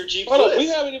list. Hold on, we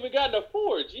haven't even gotten to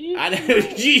 4, Jeebs. I know.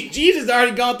 Jeebs has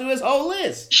already gone through his whole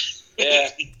list. Yeah.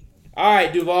 All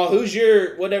right, Duvall, who's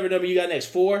your whatever number you got next?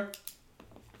 4?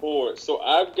 4. So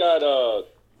I've got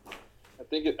I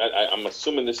think I'm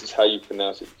assuming this is how you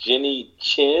pronounce it, Jenny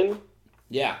Chin.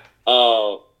 Yeah.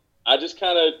 I just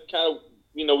kind of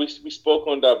we spoke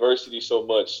on diversity so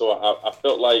much, so I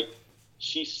felt like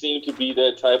she seemed to be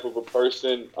that type of a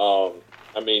person. I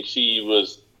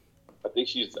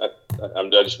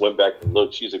just went back and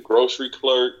looked. She's a grocery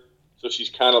clerk, so she's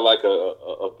kind of like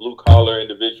a blue collar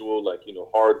individual, like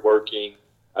hardworking.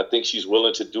 I think she's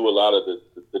willing to do a lot of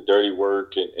the dirty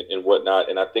work and whatnot.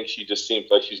 And I think she just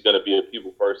seems like she's going to be a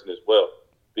people person as well,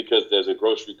 because there's a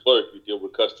grocery clerk, you deal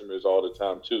with customers all the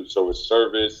time too. So it's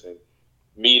service and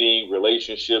meeting,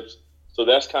 relationships. So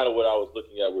that's kind of what I was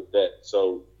looking at with that.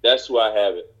 So that's who I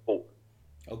have it for.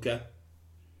 Okay.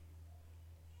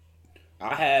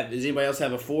 Does anybody else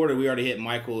have a 4, or we already hit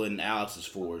Michael and Alex's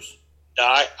 4s? No,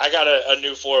 I got a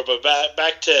new 4, but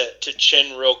back to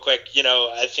Chin real quick.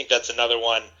 I think that's another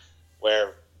one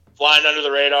where flying under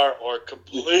the radar or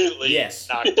completely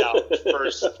knocked out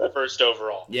first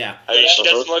overall. Yeah. I mean, she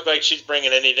doesn't look like she's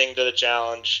bringing anything to the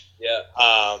challenge.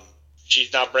 Yeah.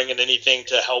 She's not bringing anything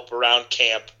to help around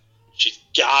camp. She's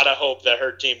got to hope that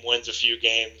her team wins a few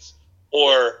games,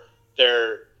 or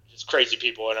they're just crazy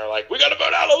people and are like, we got to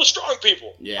vote out all the strong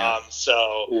people. Yeah.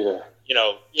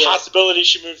 Possibility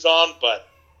she moves on, but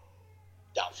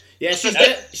doubtful. Yeah, she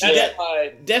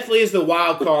definitely is the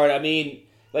wild card. I mean,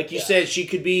 like you said, she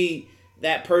could be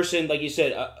that person, like you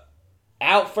said,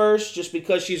 out first just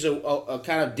because she's a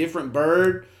kind of different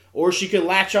bird, or she could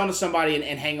latch on to somebody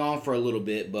and hang on for a little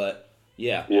bit, but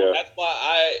yeah. That's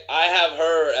why I have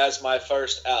her as my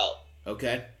first out.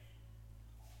 Okay.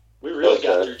 We really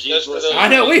got through Jeebs' list. I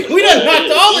know, we done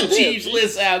knocked all the Jeebs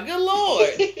lists out. Good Lord.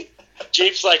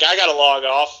 Jeebs like, I gotta log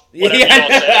off. Whatever y'all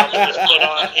say, I'm gonna just put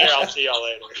on here. I'll see y'all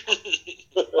later.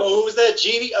 Who was that?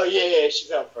 Jeannie? Oh, yeah,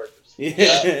 she's out first.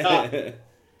 Yeah.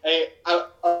 Hey,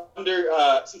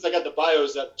 since I got the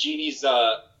bios up, Jeannie's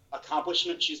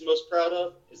accomplishment she's most proud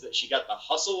of is that she got the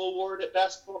Hustle Award at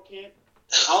basketball camp.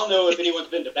 I don't know if anyone's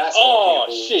been to basketball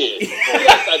camp. Oh, shit.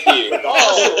 Yes, I did. The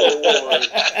Hustle Award.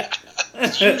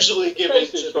 It's usually given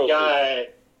to the guy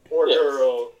or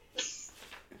girl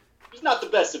who's not the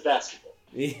best at basketball.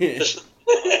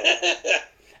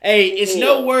 Hey, it's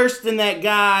no worse than that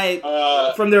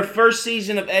guy from their first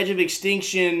season of Edge of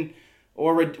Extinction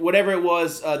or whatever it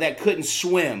was that couldn't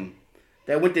swim,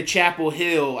 that went to Chapel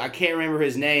Hill. I can't remember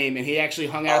his name, and he actually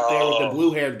hung out there with the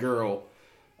blue-haired girl.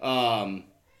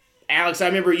 Alex, I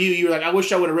remember you were like, I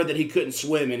wish I would have read that he couldn't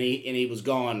swim, and he was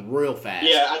gone real fast.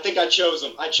 Yeah, I think I chose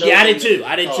him. I did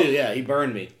too. Yeah, he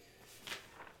burned me.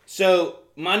 So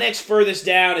my next furthest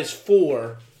down is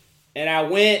 4, and I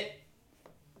went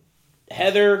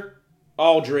Heather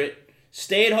Aldrett,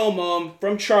 stay-at-home mom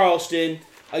from Charleston.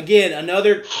 Again,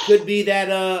 another could be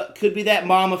that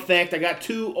mom effect. I got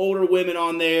 2 older women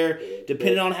on there,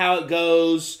 depending on how it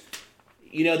goes.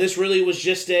 This really was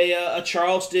just a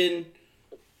Charleston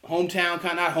hometown,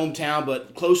 not hometown,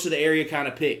 but close to the area kind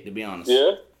of pick, to be honest.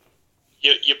 Yeah.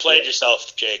 You played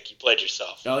yourself, Jake. You played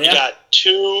yourself. Oh yeah.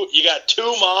 You got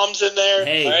two moms in there.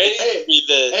 Hey.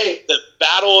 Right? The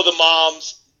battle of the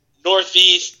moms.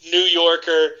 Northeast, New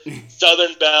Yorker,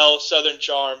 Southern Belle, Southern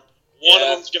Charm. One of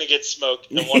them's going to get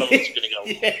smoked, and one of them's going to go.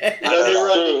 Let me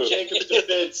run to Jacob's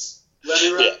defense.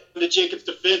 To Jacob's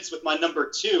defense with my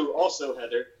number 2, also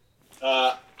Heather.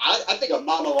 I think a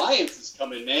Mom Alliance is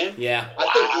coming, man. Yeah. I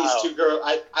think these 2 girls.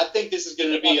 I think this is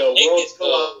going to be a world's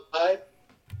collide.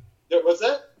 What's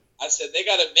that? I said they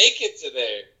got to make it to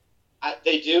there.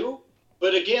 They do,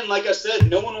 but again, like I said,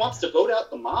 no one wants to vote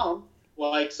out the mom.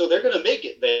 So they're going to make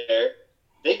it there.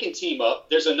 They can team up.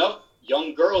 There's enough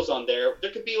young girls on there.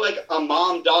 There could be like a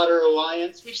mom-daughter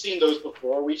alliance. We've seen those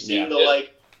before. We've seen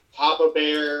Papa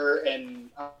Bear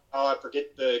and I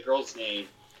forget the girl's name.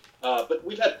 But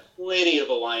we've had plenty of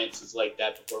alliances like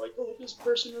that before. Like, this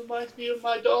person reminds me of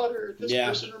my daughter. This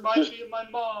person reminds me of my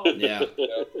mom. Yeah.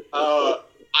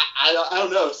 I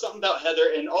don't know. Something about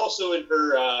Heather. And also in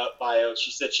her bio, she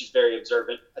said she's very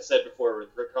observant. I said before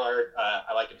with Ricard,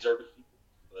 I like observant people.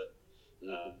 But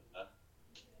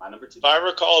my number 2. If I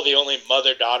recall, the only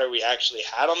mother-daughter we actually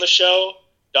had on the show,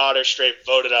 daughter straight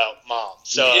voted out mom.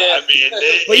 So, I mean...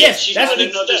 But yes, she got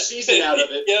another season out of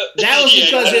it. That was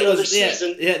because it was...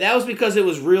 that was because it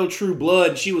was real true blood,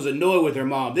 and she was annoyed with her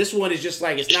mom. This one is just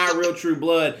like, it's not real true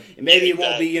blood, and maybe it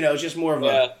won't be, it's just more of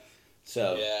a...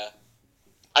 So... Yeah.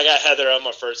 I got Heather on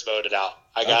my first voted out.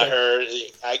 I got her.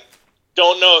 I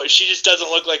don't know. She just doesn't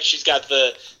look like she's got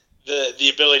the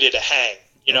ability to hang.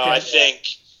 I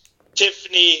think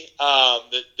Tiffany,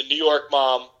 the New York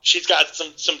mom, she's got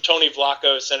some Tony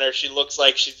Vlachos in her. She looks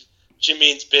like she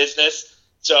means business.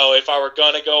 So if I were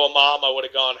gonna go a mom, I would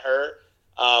have gone her.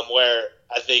 Where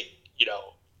I think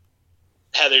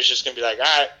Heather's just gonna be like, all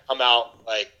right, I'm out,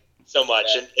 like so much,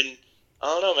 and I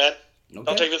don't know, man. Okay.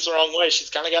 Don't take this the wrong way. She's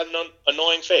kind of got an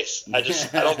annoying face. I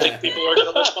don't think people are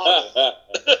going to respond.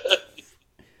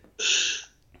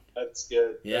 That's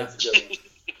good. Yeah. That's a good one.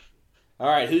 All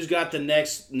right, who's got the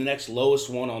next lowest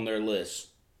one on their list?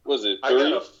 Was it 3? I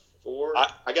got a 4.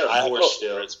 I got a 4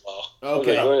 still. as well.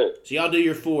 Okay. So y'all do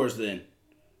your 4s then.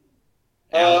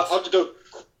 Alex? I'll have to go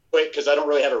quick because I don't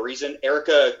really have a reason.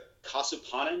 Erica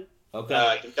Kasupanen. Okay.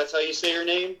 I think that's how you say her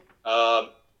name.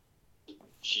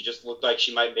 She just looked like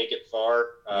she might make it far.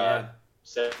 Yeah.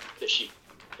 Said that she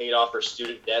paid off her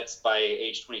student debts by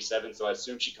age 27, so I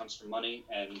assume she comes from money.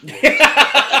 And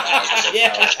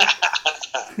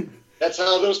that's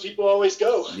how those people always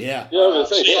go. Yeah. Yeah, I was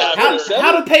gonna say,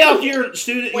 How to pay off your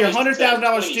 $100,000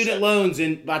 27. student loans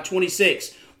by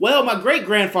 26? Well, my great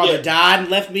grandfather died and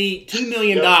left me $2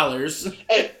 million.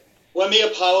 Hey, let me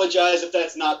apologize if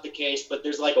that's not the case, but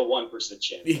there's like a 1%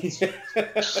 chance.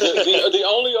 the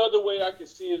only other way I can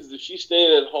see is if she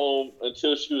stayed at home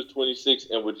until she was 26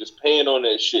 and was just paying on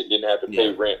that shit, didn't have to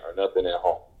pay rent or nothing at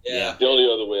home. Yeah. The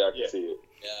only other way I can see it.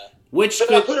 Yeah. But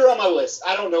I put her on my list.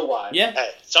 I don't know why. Yeah. Hey,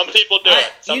 some people do it.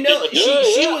 Some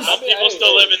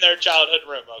people live in their childhood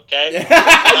room, okay?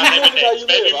 Maybe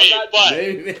me,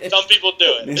 but some people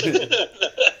do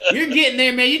it. You're getting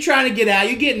there, man. You're trying to get out.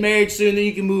 You're getting married soon, then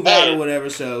you can move out or whatever.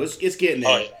 So it's getting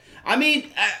there. Oh, yeah. I mean,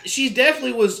 she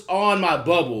definitely was on my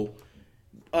bubble.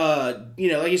 Like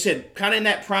you said, kind of in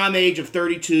that prime age of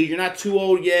 32. You're not too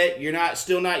old yet. You're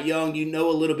still not young. You know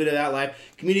a little bit of that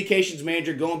life. Communications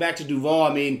manager, going back to Duvall.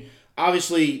 I mean,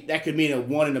 obviously that could mean a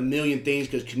one in a million things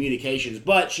because communications.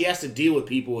 But she has to deal with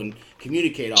people and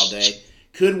communicate all day.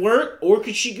 Could work, or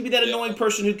she could be that annoying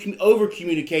person who over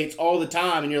communicates all the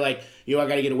time, and you're like, I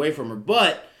got to get away from her.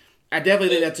 But I definitely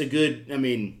think that's a good. I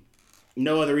mean,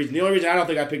 no other reason. The only reason I don't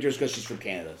think I picked her is because she's from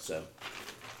Canada. So.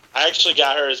 I actually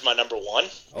got her as my number one.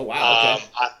 Oh, wow. Okay.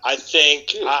 I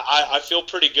think I feel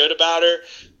pretty good about her.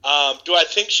 Do I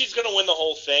think she's going to win the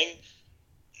whole thing?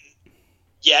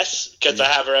 Yes, because I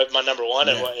have her at my number one,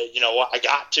 and I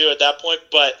got to at that point.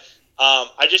 But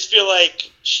I just feel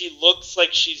like she looks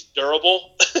like she's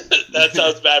durable. That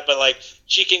sounds bad, but like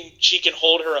she can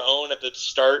hold her own at the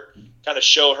start, kind of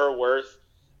show her worth.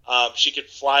 She could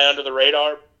fly under the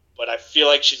radar. But I feel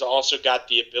like she's also got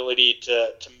the ability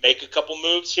to make a couple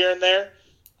moves here and there.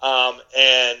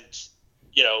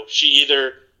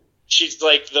 She's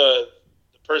like the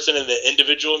person in the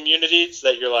individual immunities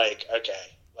that you're like,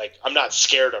 okay, like I'm not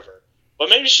scared of her. But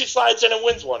maybe she slides in and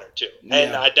wins one or two. Yeah.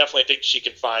 And I definitely think she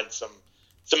can find some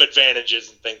advantages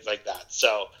and things like that.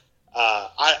 So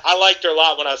I liked her a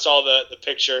lot when I saw the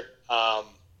picture.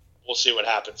 We'll see what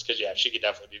happens because, she could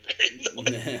definitely be very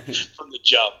annoying from the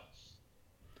jump.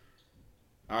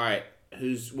 All right.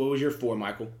 What was your 4,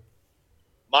 Michael?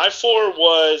 My 4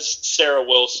 was Sarah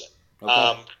Wilson.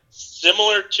 Okay.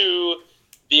 Similar to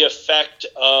the effect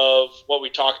of what we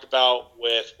talked about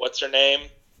with, what's her name?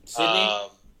 Sydney?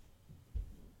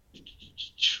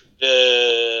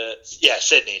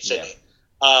 Sydney.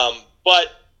 Yeah. But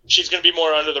she's going to be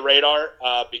more under the radar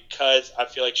because I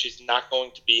feel like she's not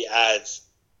going to be as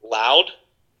loud.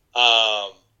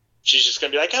 She's just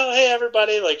going to be like, oh, hey,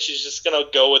 everybody. Like, she's just going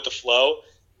to go with the flow.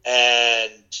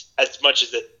 And as much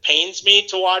as it pains me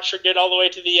to watch her get all the way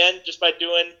to the end just by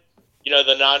doing,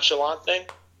 the nonchalant thing,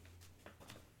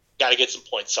 got to get some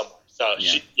points somewhere. So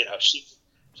she's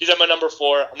at my number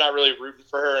 4. I'm not really rooting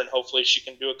for her, and hopefully she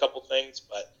can do a couple things,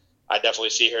 but I definitely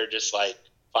see her just like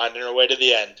finding her way to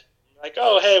the end. Like,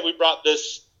 oh, hey, we brought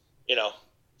this,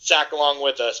 sack along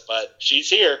with us, but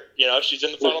she's here. She's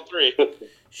in the final 3.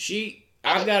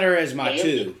 I've got her as my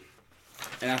 2,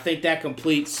 and I think that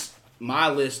completes my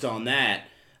list on that.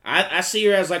 I see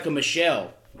her as like a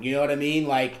Michelle. You know what I mean?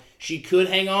 Like, she could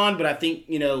hang on, but I think,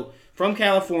 from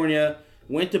California,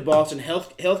 went to Boston,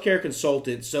 healthcare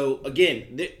consultant. So,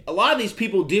 again, a lot of these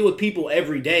people deal with people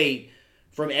every day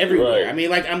from everywhere. Right. I mean,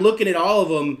 like, I'm looking at all of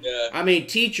them. Yeah. I mean,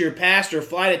 teacher, pastor,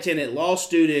 flight attendant, law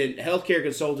student, healthcare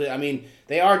consultant. I mean,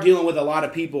 they are dealing with a lot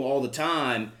of people all the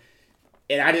time.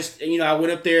 And I just, I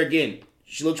went up there again.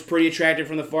 She looks pretty attractive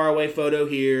from the faraway photo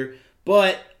here.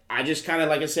 But I just kind of,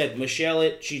 like I said, Michelle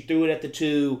it. She threw it at the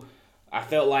 2. I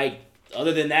felt like,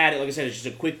 other than that, like I said, it's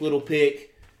just a quick little pick.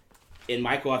 And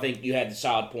Michael, I think you had the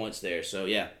solid points there. So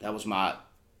yeah, that was my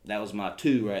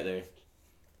 2 right there.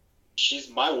 She's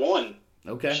my 1.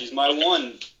 Okay. She's my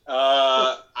 1.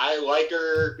 I like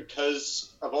her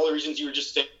because of all the reasons you were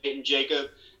just stating, Jacob.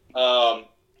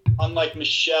 Unlike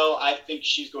Michelle, I think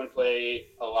she's going to play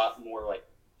a lot more like,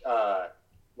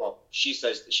 she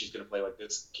says that she's going to play like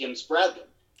this, Kim Spradlin.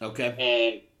 Okay.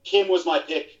 And Kim was my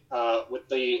pick with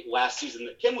the last season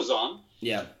that Kim was on.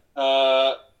 Yeah.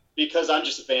 Because I'm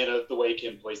just a fan of the way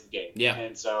Kim plays the game. Yeah.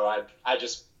 And so I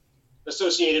just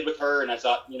associated with her, and I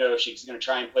thought, if she's going to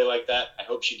try and play like that, I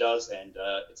hope she does, and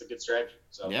it's a good strategy.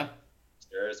 So yeah,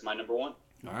 there is my number 1.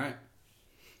 All right.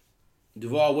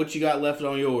 Duvall, what you got left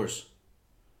on yours?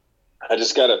 I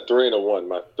just got a 3 and a 1.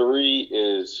 My 3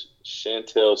 is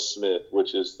Chantel Smith,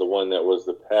 which is the one that was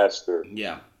the pastor.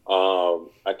 Yeah.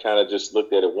 I kind of just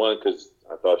looked at it, one, because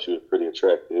I thought she was pretty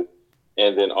attractive.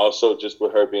 And then also just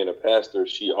with her being a pastor,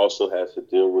 she also has to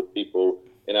deal with people.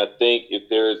 And I think if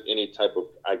there is any type of,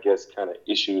 I guess, kind of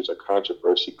issues or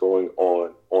controversy going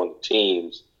on the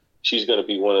teams, she's going to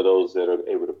be one of those that are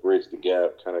able to bridge the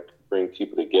gap, kind of bring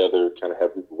people together, kind of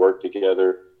have people work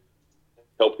together,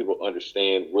 help people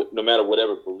understand, no matter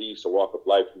whatever beliefs or walk of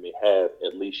life you may have,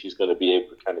 at least she's going to be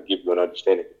able to kind of give you an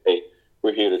understanding that, hey,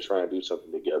 we're here to try and do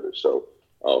something together. So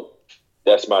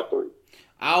that's my 3.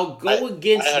 I'll go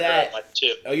against that.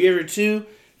 Oh, you ever 2?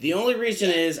 The only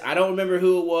reason is I don't remember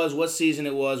who it was, what season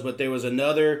it was, but there was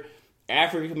another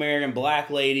African American black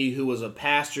lady who was a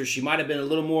pastor. She might have been a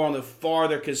little more on the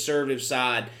farther conservative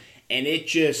side, and it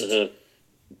just,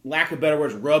 lack of better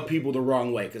words, rubbed people the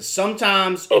wrong way. Because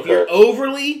sometimes if you're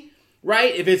overly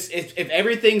right, if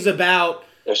everything's about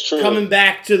coming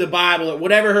back to the Bible or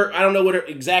whatever I don't know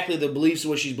exactly the beliefs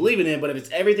of what she's believing in, but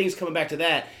if everything's coming back to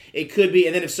that, it could be.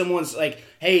 And then if someone's like,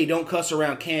 hey, don't cuss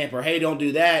around camp, or hey, don't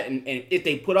do that, and if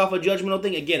they put off a judgmental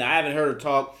thing, again, I haven't heard her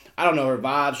talk. I don't know her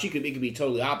vibes. It could be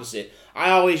totally opposite.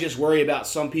 I always just worry about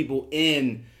some people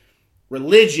in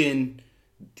religion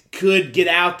could get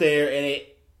out there and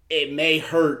it may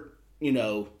hurt,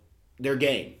 their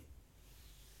game.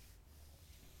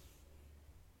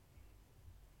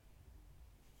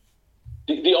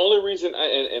 The only reason,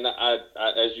 I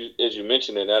as you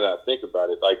mentioned it, that I think about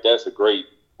it, like that's a great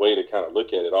way to kind of look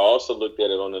at it. I also looked at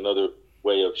it on another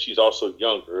way of she's also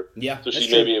younger, so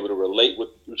she may be able to relate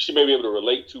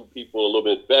to people a little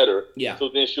bit better. Yeah. So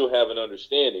then she'll have an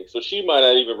understanding. So she might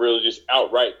not even really just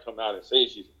outright come out and say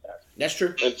she's a pastor. That's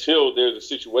true. Until there's a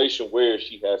situation where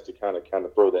she has to kind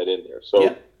of throw that in there.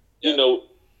 So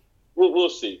we'll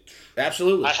see.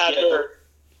 Absolutely. I had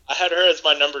her as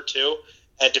my number 2.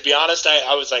 And to be honest,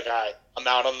 I was like, all right, I'm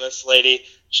out on this lady.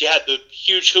 She had the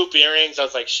huge hoop earrings. I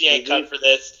was like, she ain't cut for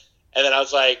this. And then I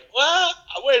was like, well,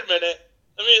 wait a minute.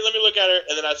 Let me look at her.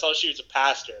 And then I saw she was a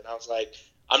pastor. And I was like,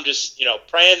 I'm just,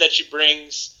 praying that she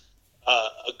brings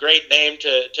a great name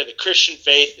to the Christian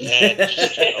faith. And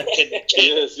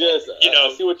just, yes.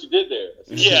 I see what you did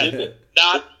there.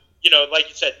 Not, like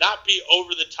you said, not be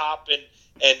over the top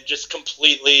and just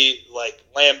completely like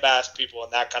lambast people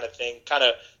and that kind of thing. Kind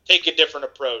of take a different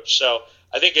approach. So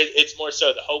I think it's more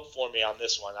so the hope for me on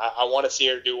this one. I want to see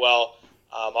her do well.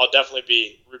 I'll definitely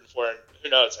be rooting for her. And who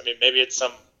knows? I mean, maybe it's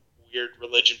some weird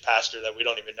religion pastor that we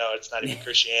don't even know. It's not even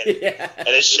Christianity. And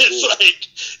it's just like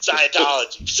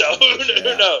Scientology. So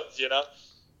who knows,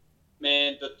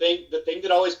 Man, the thing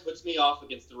that always puts me off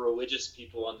against the religious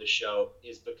people on the show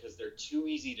is because they're too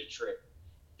easy to trick.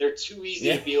 They're too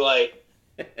easy to be like,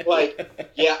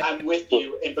 yeah, I'm with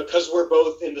you, and because we're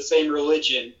both in the same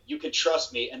religion, you can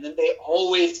trust me. And then they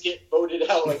always get voted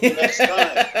out like the next time.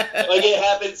 Like it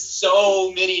happens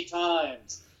so many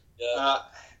times. Yeah.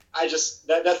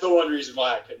 That's the one reason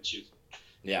why I couldn't choose.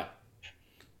 Yeah.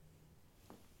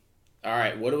 All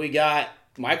right, what do we got?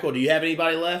 Michael, do you have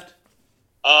anybody left?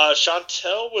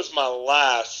 Chantel was my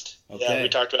last. Okay. Yeah, we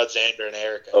talked about Xander and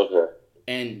Erica. Okay.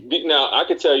 And now I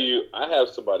can tell you, I have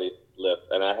somebody left,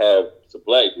 and it's a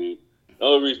black dude. The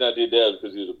only reason I did that was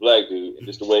because he was a black dude, and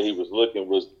just the way he was looking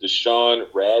was Deshaun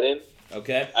Radin.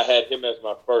 Okay. I had him as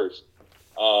my first.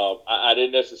 I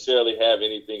didn't necessarily have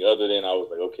anything other than I was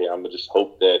like, okay, I'm gonna just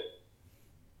hope that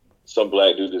some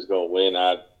black dude is gonna win.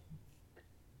 I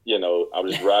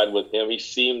was just riding with him. He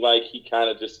seemed like he kind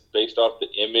of just based off the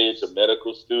image, a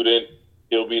medical student.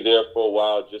 He'll be there for a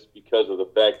while just because of the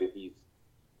fact that he's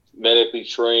medically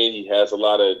trained. He has a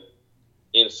lot of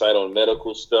insight on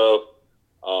medical stuff,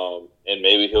 and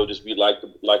maybe he'll just be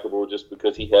likable just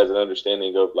because he has an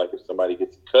understanding of, like, if somebody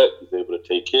gets cut, he's able to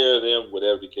take care of them,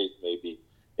 whatever the case may be.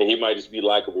 And he might just be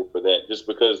likable for that, just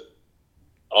because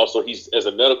also he's, as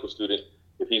a medical student,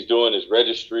 if he's doing his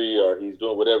registry or he's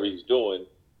doing whatever he's doing,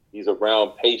 he's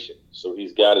around patients, so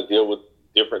he's got to deal with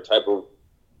different type of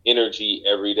energy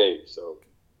every day. So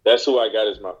that's who I got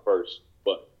as my first.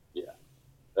 But yeah,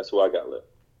 that's who I got left.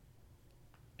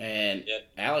 And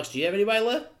Alex, do you have anybody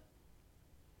left?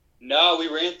 No, we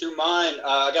ran through mine.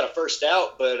 I got a first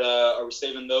out, but are we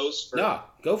saving those for? No,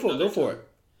 go for it. Go for it.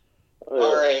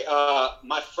 All right.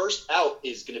 My first out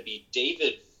is going to be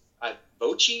David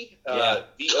Voci.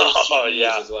 V-O-C-E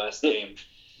is his last name.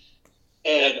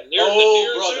 And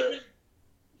brother,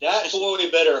 that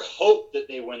boy better hope that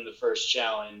they win the first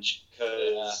challenge,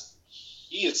 because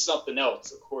he is something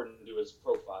else according to his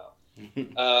profile.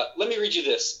 Let me read you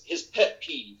this. His pet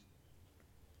peeve.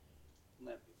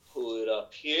 Let me pull it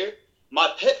up here.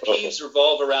 My pet peeves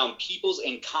revolve around people's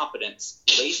incompetence,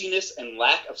 laziness, and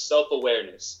lack of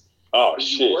self-awareness. Oh, When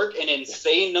shit. you work an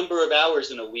insane number of hours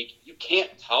in a week, you can't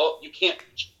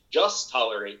just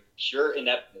tolerate pure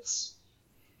ineptness.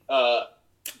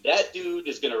 That dude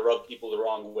is gonna rub people the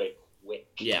wrong way quick.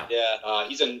 Yeah.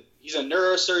 He's a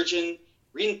neurosurgeon.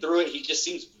 Reading through it, he just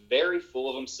seems very full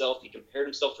of himself. He compared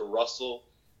himself to Russell.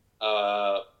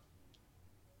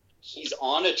 He's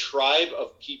on a tribe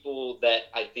of people that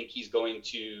I think he's going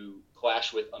to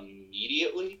clash with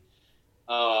immediately.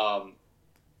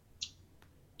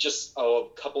 Just a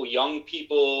couple young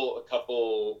people, a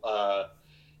couple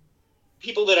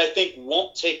people that I think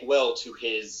won't take well to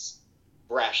his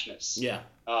brashness. Yeah.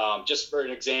 Just for an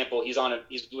example, he's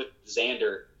with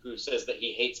Xander, who says that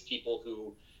he hates people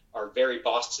who are very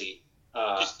bossy,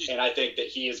 and I think that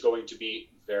he is going to be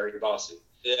very bossy.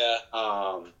 Yeah.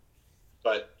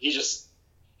 But he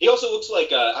also looks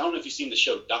like I don't know if you've seen the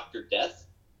show Dr. Death,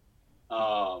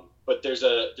 but there's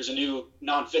a new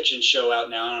nonfiction show out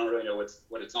now. I don't really know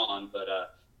what it's on, but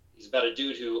he's about a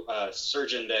dude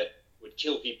surgeon that would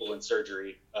kill people in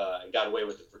surgery and got away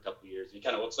with it for a couple of years. He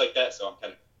kind of looks like that, so I'm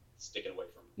kind of sticking away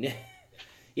from him.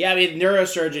 Yeah, I mean,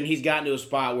 neurosurgeon, he's gotten to a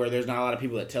spot where there's not a lot of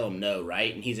people that tell him no,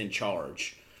 right? And he's in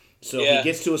charge. So if he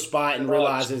gets to a spot and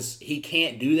realizes he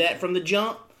can't do that from the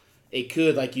jump, it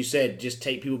could, like you said, just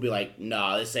take people be like,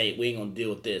 nah, we ain't going to deal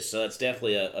with this. So that's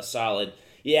definitely a solid.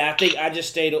 Yeah, I think I just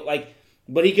stayed,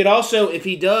 but he could also, if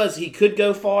he does, he could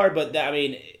go far, but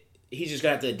he's just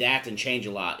going to have to adapt and change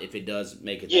a lot if it does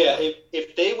make it. Yeah,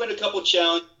 if they win a couple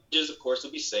challenges, of course,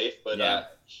 they'll be safe, but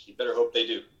you better hope they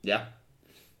do. Yeah.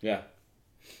 Yeah.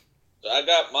 I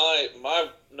got my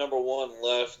number one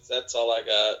left. That's all I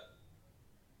got.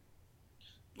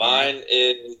 Mine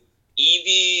is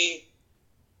Evie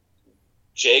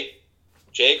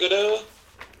Jagoda.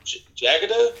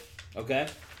 Okay.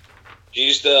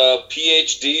 She's the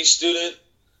PhD student.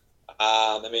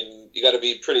 I mean, you got to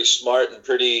be pretty smart and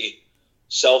pretty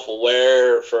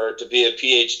self-aware to be a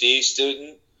PhD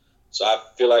student. So I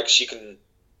feel like she can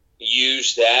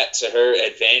use that to her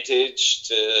advantage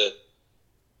to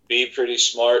be pretty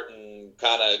smart and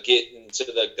kind of get into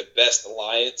the best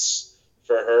alliance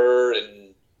for her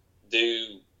and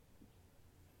do.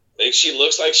 Like, she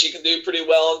looks like she can do pretty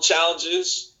well in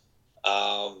challenges,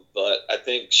 but I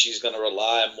think she's going to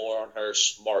rely more on her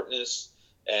smartness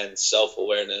and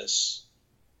self-awareness.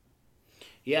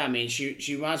 Yeah, I mean,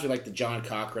 she reminds me like the John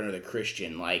Cochran or the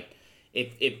Christian. Like,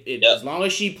 if as long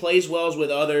as she plays well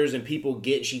with others and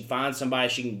she finds somebody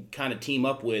she can kind of team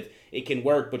up with, it can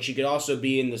work. But she could also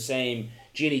be in the same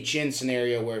Jenny Chin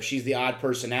scenario where if she's the odd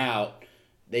person out,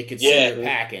 they could send her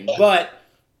packing. But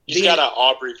she's got an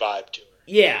Aubrey vibe to her.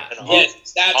 Yeah.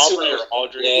 That's Aubrey or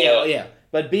Audrey. Yeah.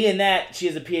 But being that she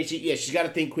has a PhD, she's got to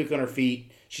think quick on her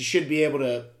feet. She should be able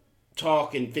to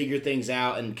talk and figure things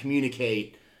out and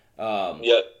communicate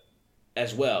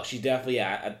as well. She's definitely,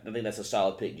 I think that's a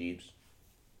solid pick, Jeebs.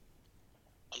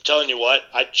 I'm telling you what,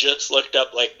 I just looked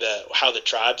up how the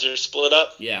tribes are split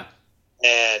up. Yeah.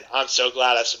 And I'm so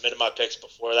glad I submitted my picks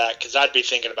before that, because I'd be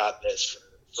thinking about this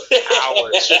for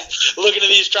hours. Just looking at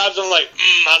these tribes, I'm like,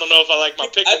 I don't know if I like my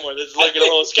pick anymore. This is looking a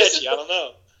little sketchy. I don't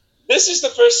know. This is the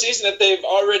first season that they've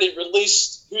already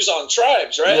released who's on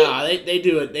tribes, right? Nah, they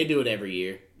do it. They do it every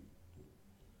year.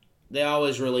 They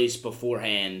always release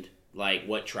beforehand, like,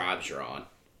 what tribes you're on.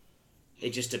 It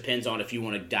just depends on if you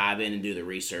want to dive in and do the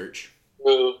research.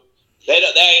 True.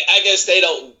 I guess they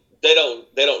don't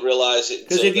realize it.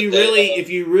 Because if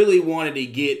you really wanted to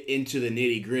get into the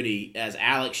nitty gritty, as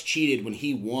Alex cheated when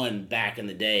he won back in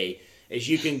the day, is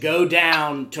you can go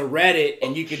down to Reddit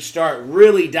and you can start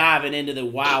really diving into the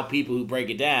wild people who break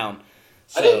it down.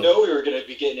 So, I didn't know we were going to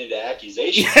be getting into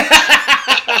accusations. Hey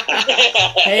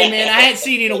man, I hadn't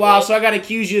seen you in a while, so I got to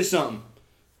accuse you of something.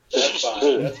 That's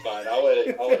fine. I'll let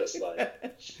it slide.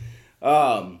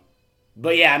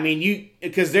 But yeah, I mean,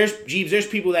 because there's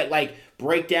people that like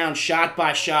break down shot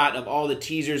by shot of all the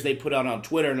teasers they put out on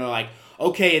Twitter, and they're like,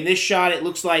 okay, in this shot it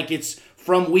looks like it's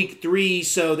from week 3,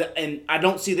 and I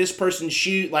don't see this person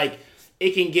shoot. Like,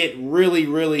 it can get really,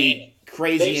 really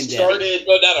crazy in depth.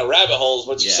 Go down a rabbit hole is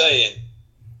what you're saying.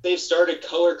 They've started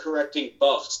color correcting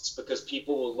buffs because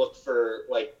people will look for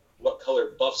like what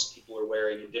color buffs people are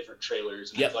wearing in different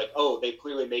trailers, and it's like, oh, they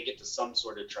clearly make it to some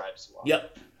sort of tribe swap.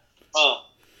 Yep.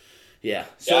 Yeah.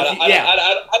 So I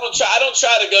don't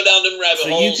try to go down them rabbit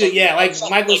holes. So you could, like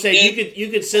Michael said, you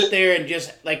could sit there and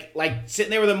just like sitting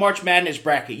there with a March Madness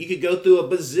bracket. You could go through a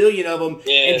bazillion of them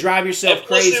and drive yourself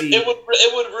crazy. It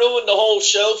would ruin the whole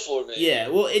show for me. Yeah.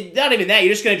 Well, not even that.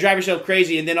 You're just gonna drive yourself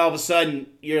crazy, and then all of a sudden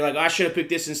you're like, oh, I should have picked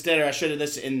this instead, or I should have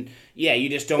this, and you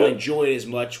just don't enjoy it as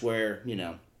much. Where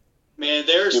Man,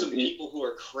 there are some people who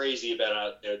are crazy about it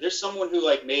out there. There's someone who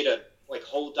made a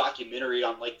whole documentary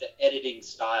on the editing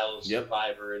style of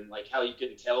Survivor and how you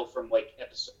can tell from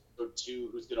episode 2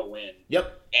 who's gonna win.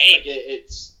 Yep.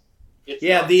 It's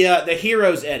nuts. The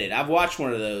heroes edit. I've watched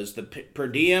one of those. The per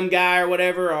diem guy or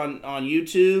whatever on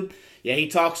YouTube. Yeah, he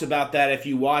talks about that if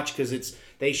you watch because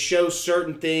they show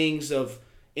certain things of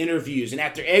interviews and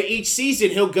after each season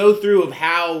he'll go through of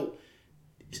how.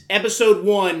 Episode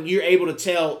 1, you're able to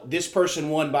tell this person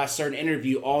won by a certain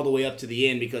interview all the way up to the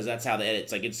end because that's how the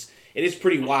edits. It is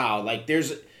pretty wild.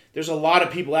 There's a lot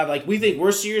of people out. We think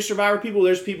we're serious Survivor people.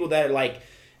 There's people that are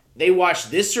they watch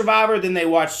this Survivor, then they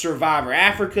watch Survivor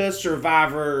Africa,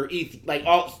 Survivor,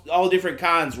 all different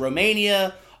kinds,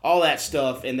 Romania, all that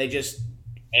stuff, and they just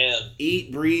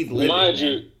eat, breathe, live. Mind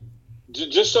you,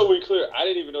 just so we're clear, I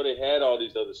didn't even know they had all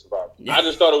these other Survivors. Yeah. I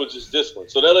just thought it was just this one.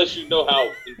 So that lets you know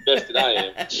how invested I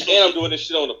am, and I'm doing this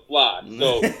shit on the fly.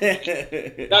 So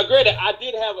now, granted, I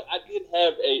did have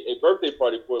a birthday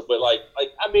party for it, but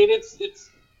it's.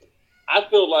 I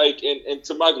feel like, and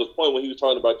to Michael's point when he was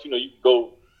talking about, you can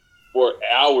go for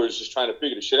hours just trying to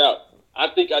figure the shit out. I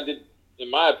think I did. In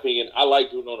my opinion, I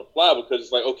like doing it on the fly because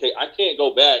it's okay, I can't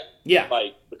go back. Yeah.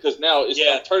 Because now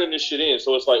I'm turning this shit in,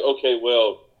 so it's okay,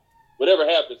 well. Whatever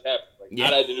happens, happens.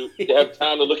 I didn't have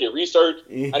time to look at research.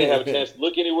 I didn't have a chance to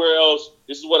look anywhere else.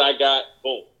 This is what I got.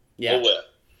 Boom. Yeah. Oh, well.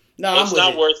 No, it's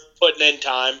not worth putting in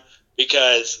time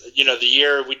because, the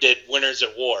year we did Winners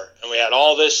at War and we had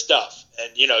all this stuff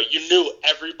and, you knew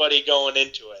everybody going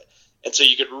into it. And so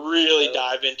you could really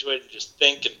dive into it and just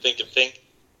think and think and think.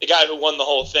 The guy who won the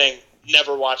whole thing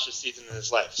never watched a season in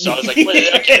his life. So I was like,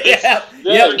 wait, okay,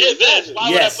 forget this.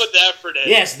 Why would I put the effort in?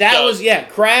 Yes, that was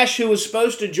Crash, who was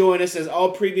supposed to join us as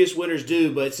all previous winners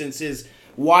do, but since his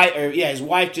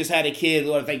wife just had a kid,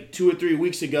 I think 2 or 3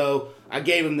 weeks ago, I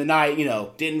gave him the night,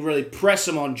 didn't really press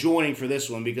him on joining for this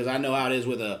one because I know how it is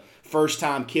with a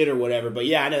first-time kid or whatever. But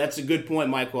yeah, I know that's a good point,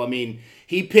 Michael. I mean,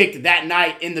 he picked that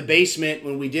night in the basement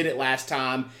when we did it last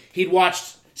time. He'd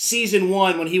watched season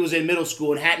 1 when he was in middle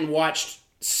school and hadn't watched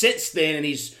since then, and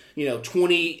he's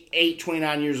 28,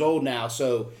 29 years old now.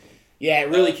 So yeah, it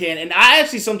really can. And I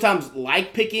actually sometimes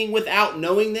like picking without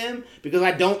knowing them because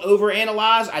I don't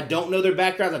overanalyze. I don't know their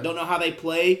backgrounds. I don't know how they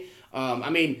play.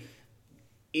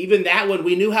 Even that one,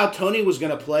 we knew how Tony was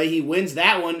going to play. He wins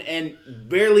that one, and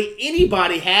barely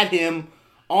anybody had him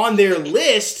on their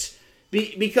list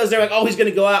because they're like, oh, he's going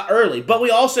to go out early. But we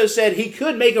also said he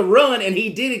could make a run, and he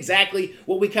did exactly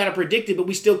what we kind of predicted, but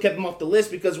we still kept him off the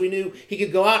list because we knew he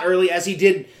could go out early as he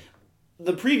did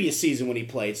the previous season when he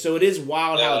played. So it is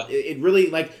wild how it really,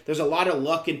 there's a lot of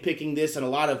luck in picking this and a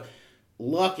lot of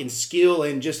luck and skill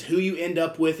and just who you end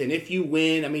up with and if you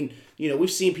win. I mean, we've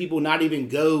seen people not even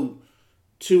go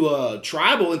to a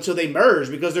tribal until they merge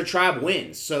because their tribe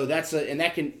wins. So and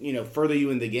that can, further you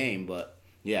in the game, but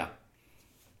yeah.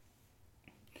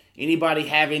 Anybody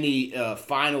have any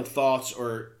final thoughts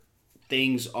or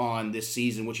things on this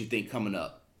season? What you think coming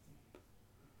up?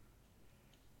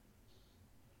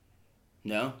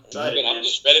 No? I'm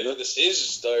just ready for the season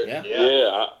to start.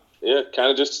 Yeah.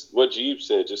 Kind of just what Jeebs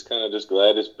said. Just glad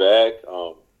it's back.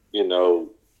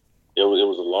 It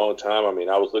was a long time. I mean,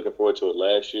 I was looking forward to it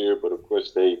last year, but of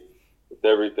course with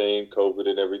everything, COVID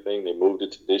and everything, they moved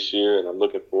it to this year, and I'm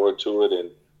looking forward to it.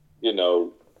 And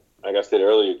like I said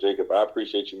earlier, Jacob, I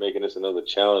appreciate you making this another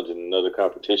challenge and another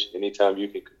competition. Anytime you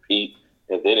can compete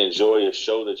and then enjoy a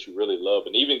show that you really love.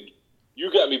 And even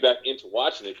you got me back into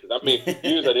watching it because,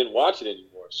 years I didn't watch it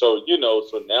anymore. So,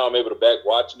 so now I'm able to back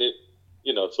watching it,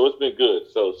 so it's been good.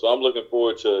 So I'm looking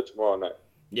forward to tomorrow night.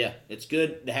 Yeah, it's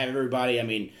good to have everybody. I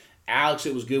mean, Alex,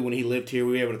 it was good when he lived here.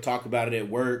 We were able to talk about it at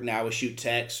work. Now we shoot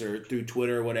texts or through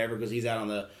Twitter or whatever because he's out on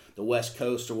the West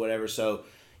Coast or whatever. So,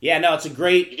 yeah, no, it's a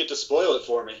great... You get to spoil it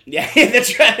for me. Yeah,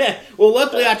 that's right. Well,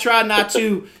 luckily I try not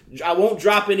to... I won't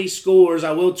drop any scores.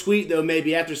 I will tweet, though,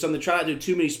 maybe after something. Try not to do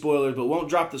too many spoilers, but won't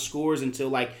drop the scores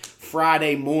until,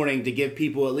 Friday morning to give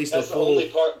people at least That's a full...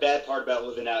 That's the only bad part about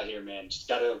living out here, man. Just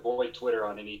got to avoid Twitter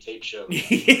on any tape show.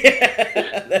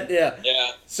 Yeah.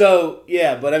 So,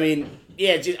 yeah, but I'm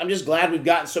just glad we've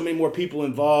gotten so many more people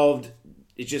involved.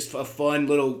 It's just a fun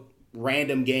little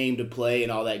random game to play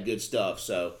and all that good stuff,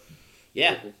 so...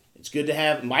 Yeah, it's good to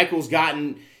have. Michael's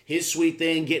gotten his sweet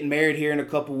thing, getting married here in a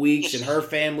couple weeks, and her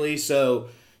family. So,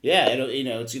 Yeah,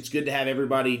 it's good to have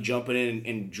everybody jumping in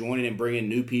and joining and bringing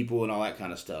new people and all that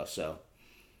kind of stuff. So,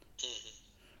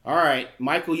 all right,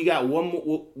 Michael, you got one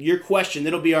more, your question.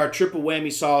 That'll be our triple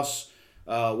whammy sauce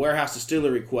warehouse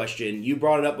distillery question. You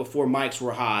brought it up before mics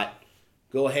were hot.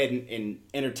 Go ahead and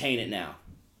entertain it now.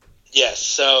 Yes,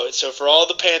 so for all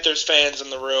the Panthers fans in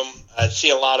the room, I see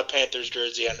a lot of Panthers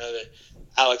jersey. I know that,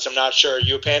 Alex, I'm not sure. Are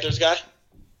you a Panthers guy?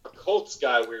 A Colts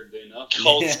guy, weirdly enough.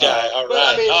 Colts guy, all But,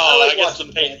 right. I like I guess watching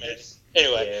the the Peyton man. Panthers.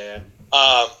 Anyway,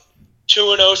 Yeah.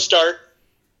 2-0 start.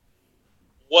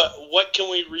 What can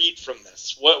we read from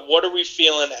this? What are we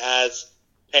feeling as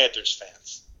Panthers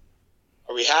fans?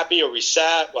 Are we happy? Are we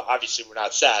sad? Well, obviously we're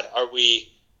not sad. Are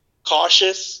we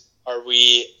cautious? Are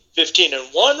we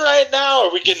 15-1 right now?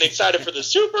 Are we getting excited for the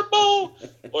Super Bowl?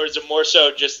 Or is it more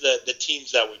so just the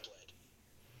teams that we played?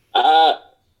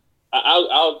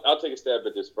 I'll take a stab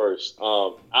at this first.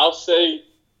 I'll say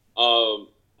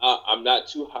I'm not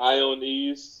too high on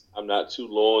these. I'm not too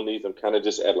low on these. I'm kind of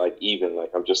just at like even.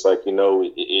 Like I'm just like,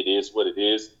 it is what it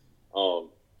is.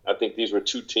 I think these were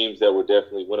two teams that were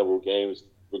definitely winnable games.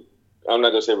 I'm not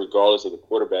gonna say regardless of the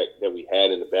quarterback that we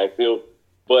had in the backfield,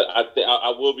 but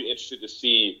I will be interested to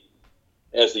see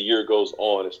as the year goes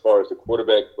on, as far as the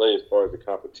quarterback play, as far as the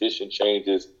competition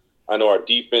changes. I know our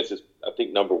defense is, I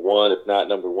think, number one, if not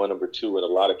number one, number two in a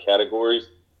lot of categories.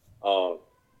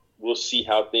 We'll see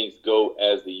how things go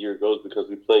as the year goes because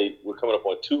we're coming up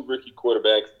on two rookie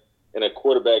quarterbacks and a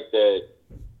quarterback that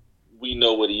we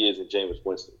know what he is in Jameis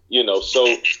Winston.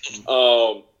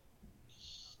 So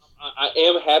I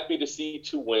am happy to see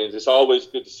 2 wins. It's always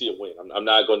good to see a win. I'm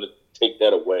not going to take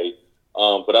that away.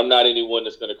 But I'm not anyone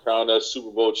that's going to crown us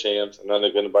Super Bowl champs. I'm not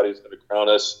anybody that's going to crown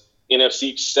us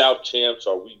NFC South champs,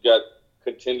 or we got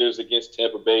contenders against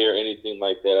Tampa Bay or anything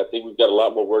like that. I think we've got a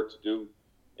lot more work to do,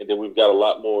 and then we've got a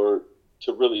lot more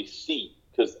to really see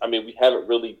because, we haven't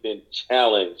really been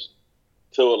challenged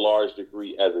to a large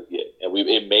degree as of yet. And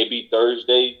it may be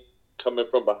Thursday coming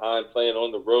from behind playing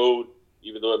on the road,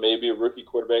 even though it may be a rookie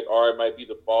quarterback, or it might be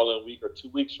the following week or 2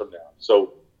 weeks from now.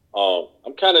 So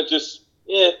I'm kind of just,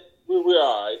 we're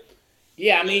all right.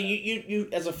 Yeah, you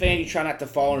as a fan, you try not to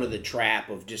fall into the trap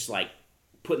of just like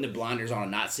putting the blinders on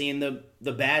and not seeing the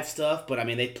bad stuff. But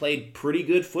they played pretty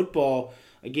good football.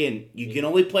 Again, you can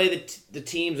only play the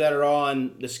teams that are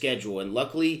on the schedule, and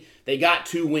luckily they got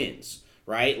 2 wins,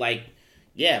 right? Like,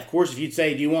 yeah, of course, if you'd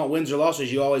say, do you want wins or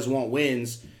losses? You always want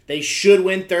wins. They should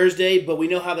win Thursday, but we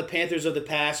know how the Panthers of the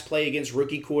past play against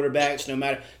rookie quarterbacks. No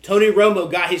matter, Tony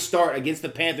Romo got his start against the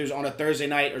Panthers on a Thursday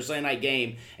night or Sunday night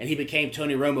game, and he became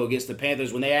Tony Romo against the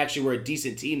Panthers when they actually were a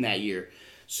decent team that year.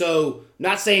 So,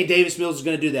 not saying Davis Mills is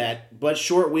going to do that, but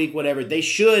short week, whatever. They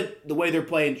should, the way they're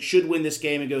playing, should win this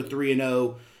game and go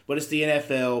 3-0, but it's the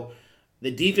NFL.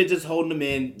 The defense is holding them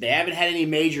in. They haven't had any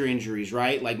major injuries,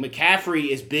 right? Like, McCaffrey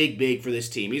is big for this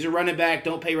team. He's a running back.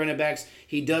 Don't pay running backs.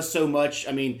 He does so much.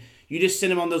 You just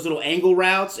send him on those little angle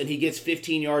routes, and he gets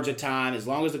 15 yards a time as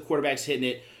long as the quarterback's hitting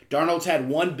it. Darnold's had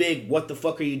one big what the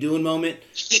fuck are you doing moment,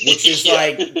 which is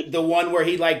like the one where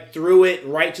he threw it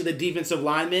right to the defensive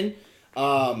lineman.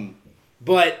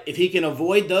 But if he can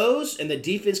avoid those and the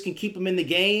defense can keep him in the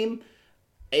game,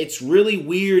 it's really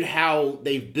weird how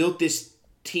they've built this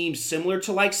team similar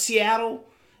to Seattle,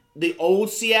 the old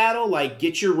Seattle.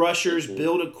 Get your rushers,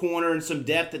 build a corner and some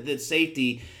depth at the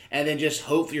safety, and then just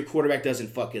hope your quarterback doesn't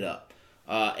fuck it up.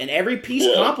 And every piece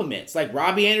complements.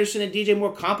 Robbie Anderson and DJ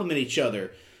Moore complement each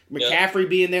other. McCaffrey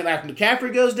being there. If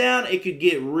McCaffrey goes down, it could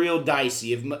get real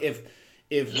dicey.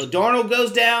 If Darnold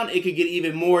goes down, it could get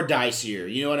even more dicier.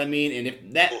 You know what I mean? And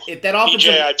if that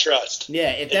offensive, PJ I trust.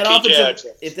 Yeah, if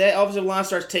that offensive line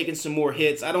starts taking some more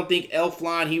hits, I don't think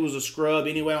Elflein, he was a scrub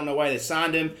anyway. I don't know why they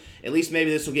signed him. At least maybe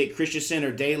this will get Christensen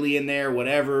or Daly in there,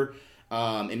 whatever.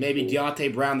 And maybe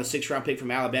Deontay Brown, the 6th-round pick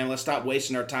from Alabama. Let's stop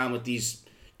wasting our time with these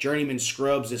journeyman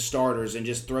scrubs as starters and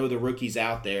just throw the rookies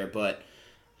out there. But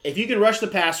if you can rush the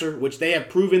passer, which they have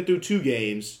proven through 2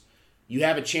 games, you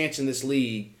have a chance in this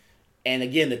league. And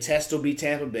again, the test will be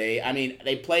Tampa Bay.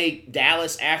 They play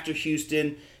Dallas after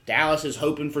Houston. Dallas is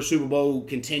hoping for Super Bowl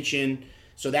contention,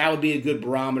 so that would be a good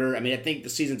barometer. I think the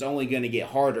season's only going to get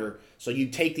harder, so you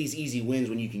take these easy wins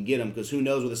when you can get them, because who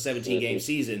knows with a 17-game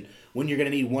season when you're going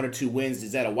to need 1 or 2 wins.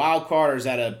 Is that a wild card or is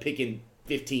that a picking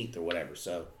 15th or whatever?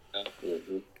 So,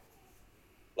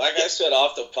 like I said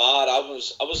off the pod, I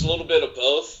was a little bit of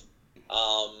both.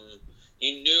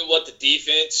 You knew what the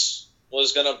defense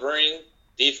was going to bring.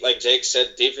 Like Jake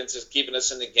said, defense is keeping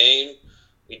us in the game.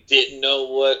 We didn't know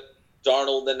what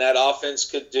Darnold and that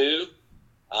offense could do.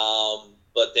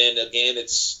 But then again,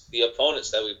 it's the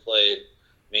opponents that we played.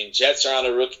 Jets are on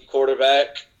a rookie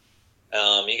quarterback.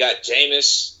 You got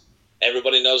Jameis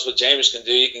everybody knows what Jameis can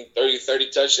do. He can throw you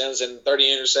 30 touchdowns and 30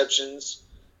 interceptions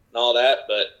and all that.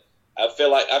 But I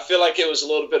feel like it was a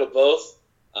little bit of both.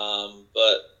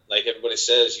 But like everybody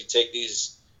says, you take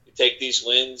these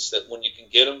wins that when you can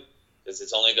get them, because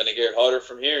it's only going to get harder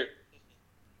from here.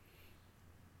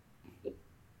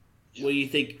 What do you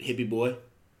think, hippie boy?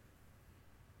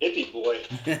 Hippie boy.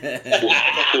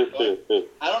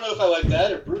 I don't know if I like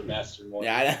that or Brewmaster more.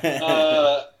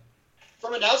 Yeah.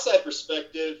 From an outside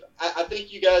perspective, I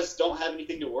think you guys don't have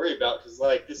anything to worry about because,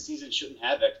 like, this season shouldn't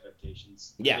have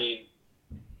expectations. Yeah. I mean,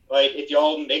 like, if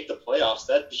y'all make the playoffs,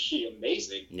 that'd be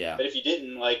amazing. Yeah. But if you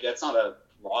didn't, like, that's not a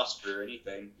loss for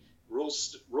anything.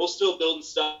 Rule's still building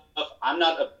stuff. I'm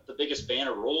not the biggest fan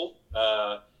of Rule,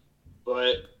 but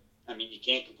I mean, you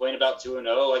can't complain about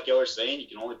 2-0 like y'all are saying. You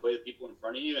can only play the people in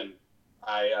front of you, and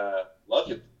I love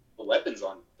the weapons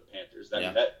on the Panthers. I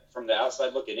mean, that from the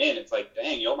outside looking in, it's like,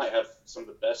 dang, y'all might have some of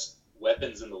the best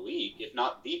weapons in the league, if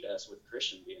not the best, with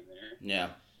Christian being there. Yeah.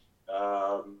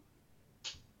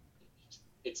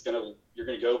 You're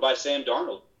gonna go by Sam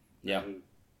Darnold. Yeah. And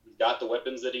he's got the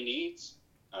weapons that he needs.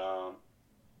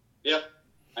 Yeah.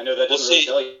 I know that doesn't really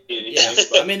tell you anything. Yeah.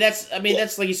 But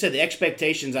that's like you said, the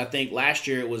expectations. I think last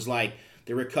year it was like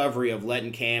the recovery of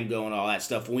letting Cam go and all that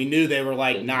stuff. We knew they were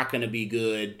like not going to be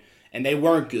good, and they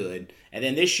weren't good. And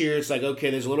then this year it's like,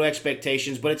 okay, there's a little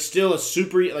expectations, but it's still a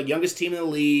super youngest team in the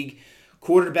league.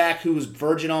 Quarterback who was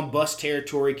verging on bust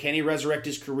territory. Can he resurrect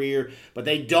his career? But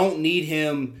they don't need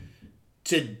him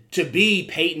to be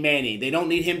Peyton Manning. They don't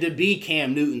need him to be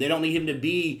Cam Newton. They don't need him to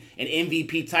be an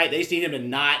MVP type. They just need him to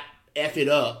not F it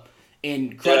up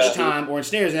in crunch time or in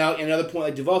snares. Now, another point,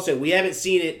 like Duvall said, we haven't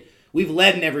seen it. We've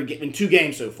led in 2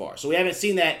 games so far. So we haven't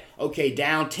seen that, okay,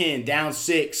 down 10, down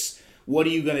 6, what are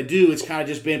you going to do? It's kind of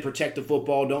just been protect the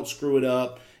football, don't screw it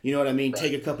up. You know what I mean? Right.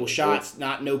 Take a couple shots,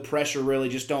 no pressure really,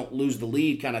 just don't lose the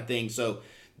lead kind of thing. So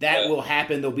that will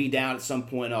happen. They'll be down at some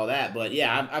point and all that. But,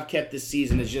 yeah, I've kept this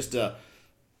season as just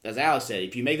as Alex said,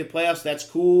 if you make the playoffs, that's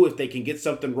cool. If they can get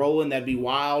something rolling, that'd be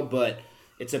wild. But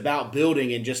it's about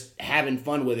building and just having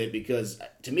fun with it because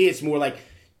to me it's more like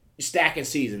stacking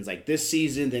seasons. Like this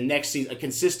season, the next season, a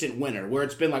consistent winner where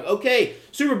it's been like, okay,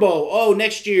 Super Bowl,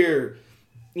 next year,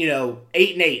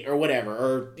 8-8 or whatever,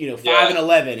 or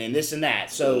 5-11 and this and that.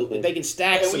 So if they can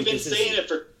stack some we've been saying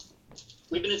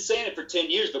it for 10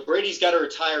 years, but Brady's got to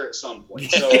retire at some point.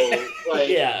 So like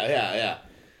yeah.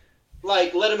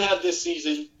 Like let him have this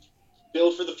season,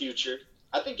 build for the future.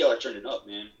 I think y'all are turning up,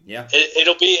 man. Yeah.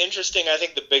 It'll be interesting. I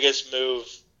think the biggest move,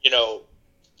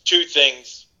 2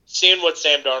 things. Seeing what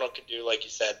Sam Darnold can do, like you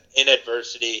said, in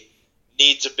adversity,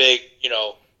 needs a big,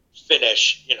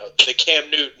 finish. The Cam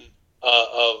Newton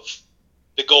of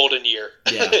the golden year.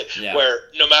 Yeah. Where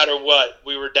no matter what,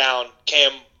 we were down,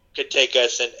 Cam could take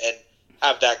us and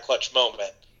have that clutch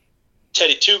moment.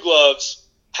 Teddy Two Gloves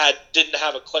didn't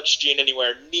have a clutch gene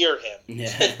anywhere near him.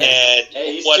 Yeah. And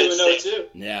he's what 2-0 too.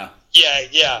 Yeah.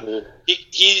 Yeah.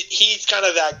 He's kind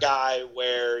of that guy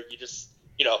where you just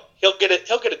he'll get it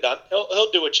done.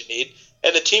 He'll do what you need.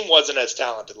 And the team wasn't as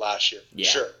talented last year, for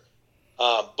sure.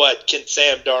 But can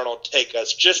Sam Darnold take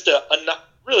us just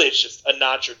really it's just a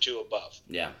notch or 2 above?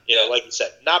 Yeah. Like you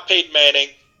said, not Peyton Manning,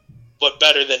 but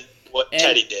better than what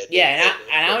Teddy did. Yeah,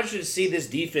 and I want you to see this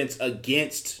defense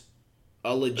against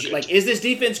a legit. Like, is this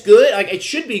defense good? Like, it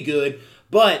should be good.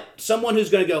 But someone who's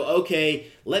going to go, okay,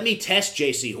 let me test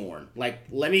J.C. Horn.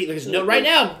 Like, because right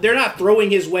now they're not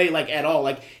throwing his way like at all.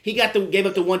 Like he gave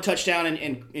up the 1 touchdown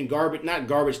in garbage, not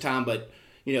garbage time, but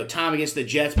time against the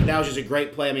Jets. But that was just a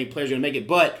great play. I mean, players are going to make it.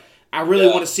 But I really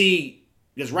want to see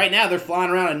because right now they're flying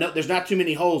around and there's not too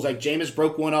many holes. Like Jameis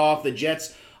broke one off. The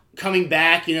Jets coming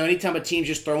back. Anytime a team's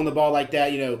just throwing the ball like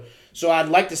that, So I'd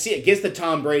like to see it against the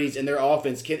Tom Brady's and their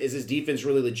offense. Is this defense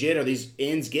really legit? Are these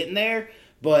ends getting there?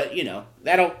 But,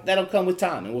 that'll come with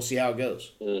time, and we'll see how it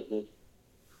goes. Mm-hmm.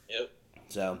 Yep.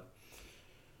 So,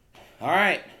 all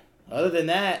right. Other than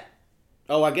that,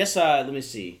 I guess, let me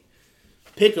see.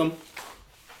 Pick'em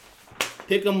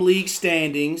league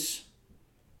standings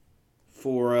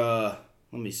for, let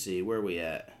me see, where are we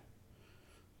at?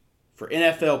 For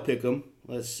NFL Pick'em,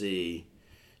 let's see.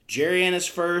 Jerry Ann is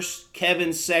first,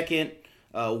 Kevin's second,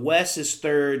 Wes is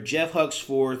third, Jeff Huck's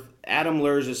fourth, Adam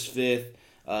Lurs is fifth,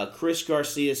 Chris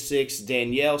Garcia 6th,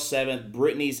 Danielle 7th,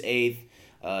 Brittany's 8th,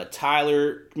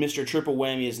 Tyler, Mr. Triple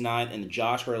Whammy is 9th, and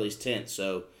Josh Hurley's 10th.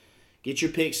 So get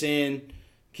your picks in,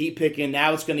 keep picking.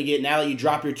 Now that you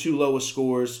drop your 2 lowest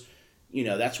scores,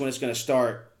 that's when it's going to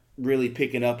start really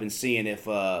picking up and seeing if,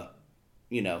 how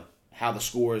the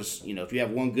scores, if you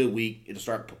have one good week, it'll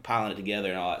start piling it together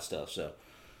and all that stuff. So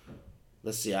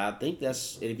let's see. I think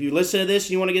that's. If you listen to this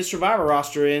and you want to get Survivor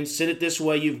roster in, send it this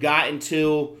way. You've got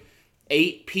until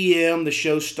 8 p.m. The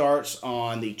show starts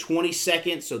on the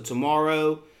 22nd, so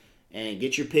tomorrow, and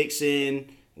get your picks in.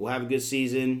 We'll have a good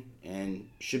season, and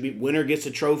should be winner gets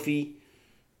a trophy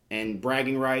and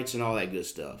bragging rights and all that good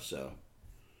stuff. So,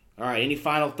 all right. Any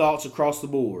final thoughts across the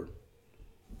board?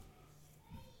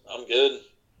 I'm good.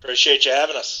 Appreciate you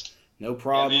having us. No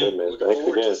problem. Yeah, man. Looking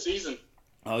forward to the season.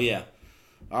 Oh, yeah.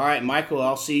 All right, Michael,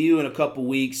 I'll see you in a couple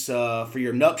weeks for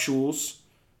your nuptials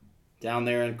down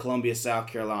there in Columbia, South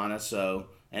Carolina. So,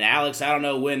 and Alex, I don't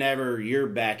know whenever you're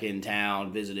back in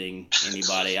town visiting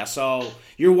anybody. I saw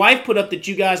your wife put up that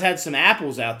you guys had some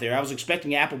apples out there. I was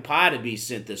expecting apple pie to be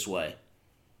sent this way.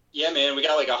 Yeah, man, we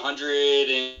got like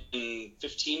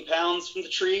 115 pounds from the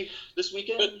tree this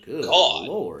weekend. Good God.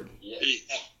 Lord. Yeah,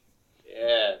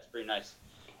 it's pretty nice.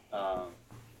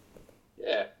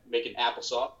 Yeah, making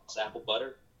applesauce, apple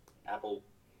butter, apple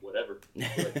whatever.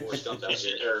 Like Forrest Gump out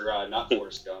here, or not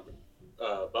Forrest Gump,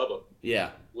 Bubba.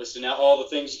 Yeah. Listing out all the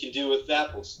things you can do with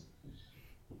apples.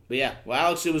 But yeah, well,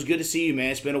 Alex, it was good to see you,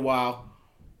 man. It's been a while.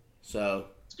 So.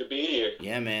 It's good being here.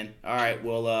 Yeah, man. All right,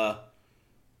 well,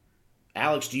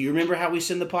 Alex, do you remember how we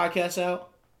send the podcast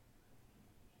out?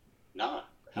 Nah.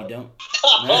 You don't?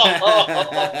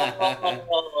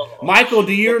 Michael,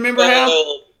 do you remember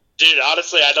how? Dude,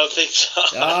 honestly, I don't think so.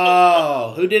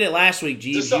 Oh, who did it last week,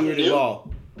 Jeebs? You or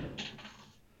Duvall? I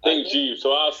think Jeebs,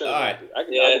 so I'll send it. All right. I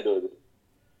can do it.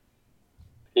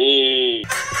 Peace.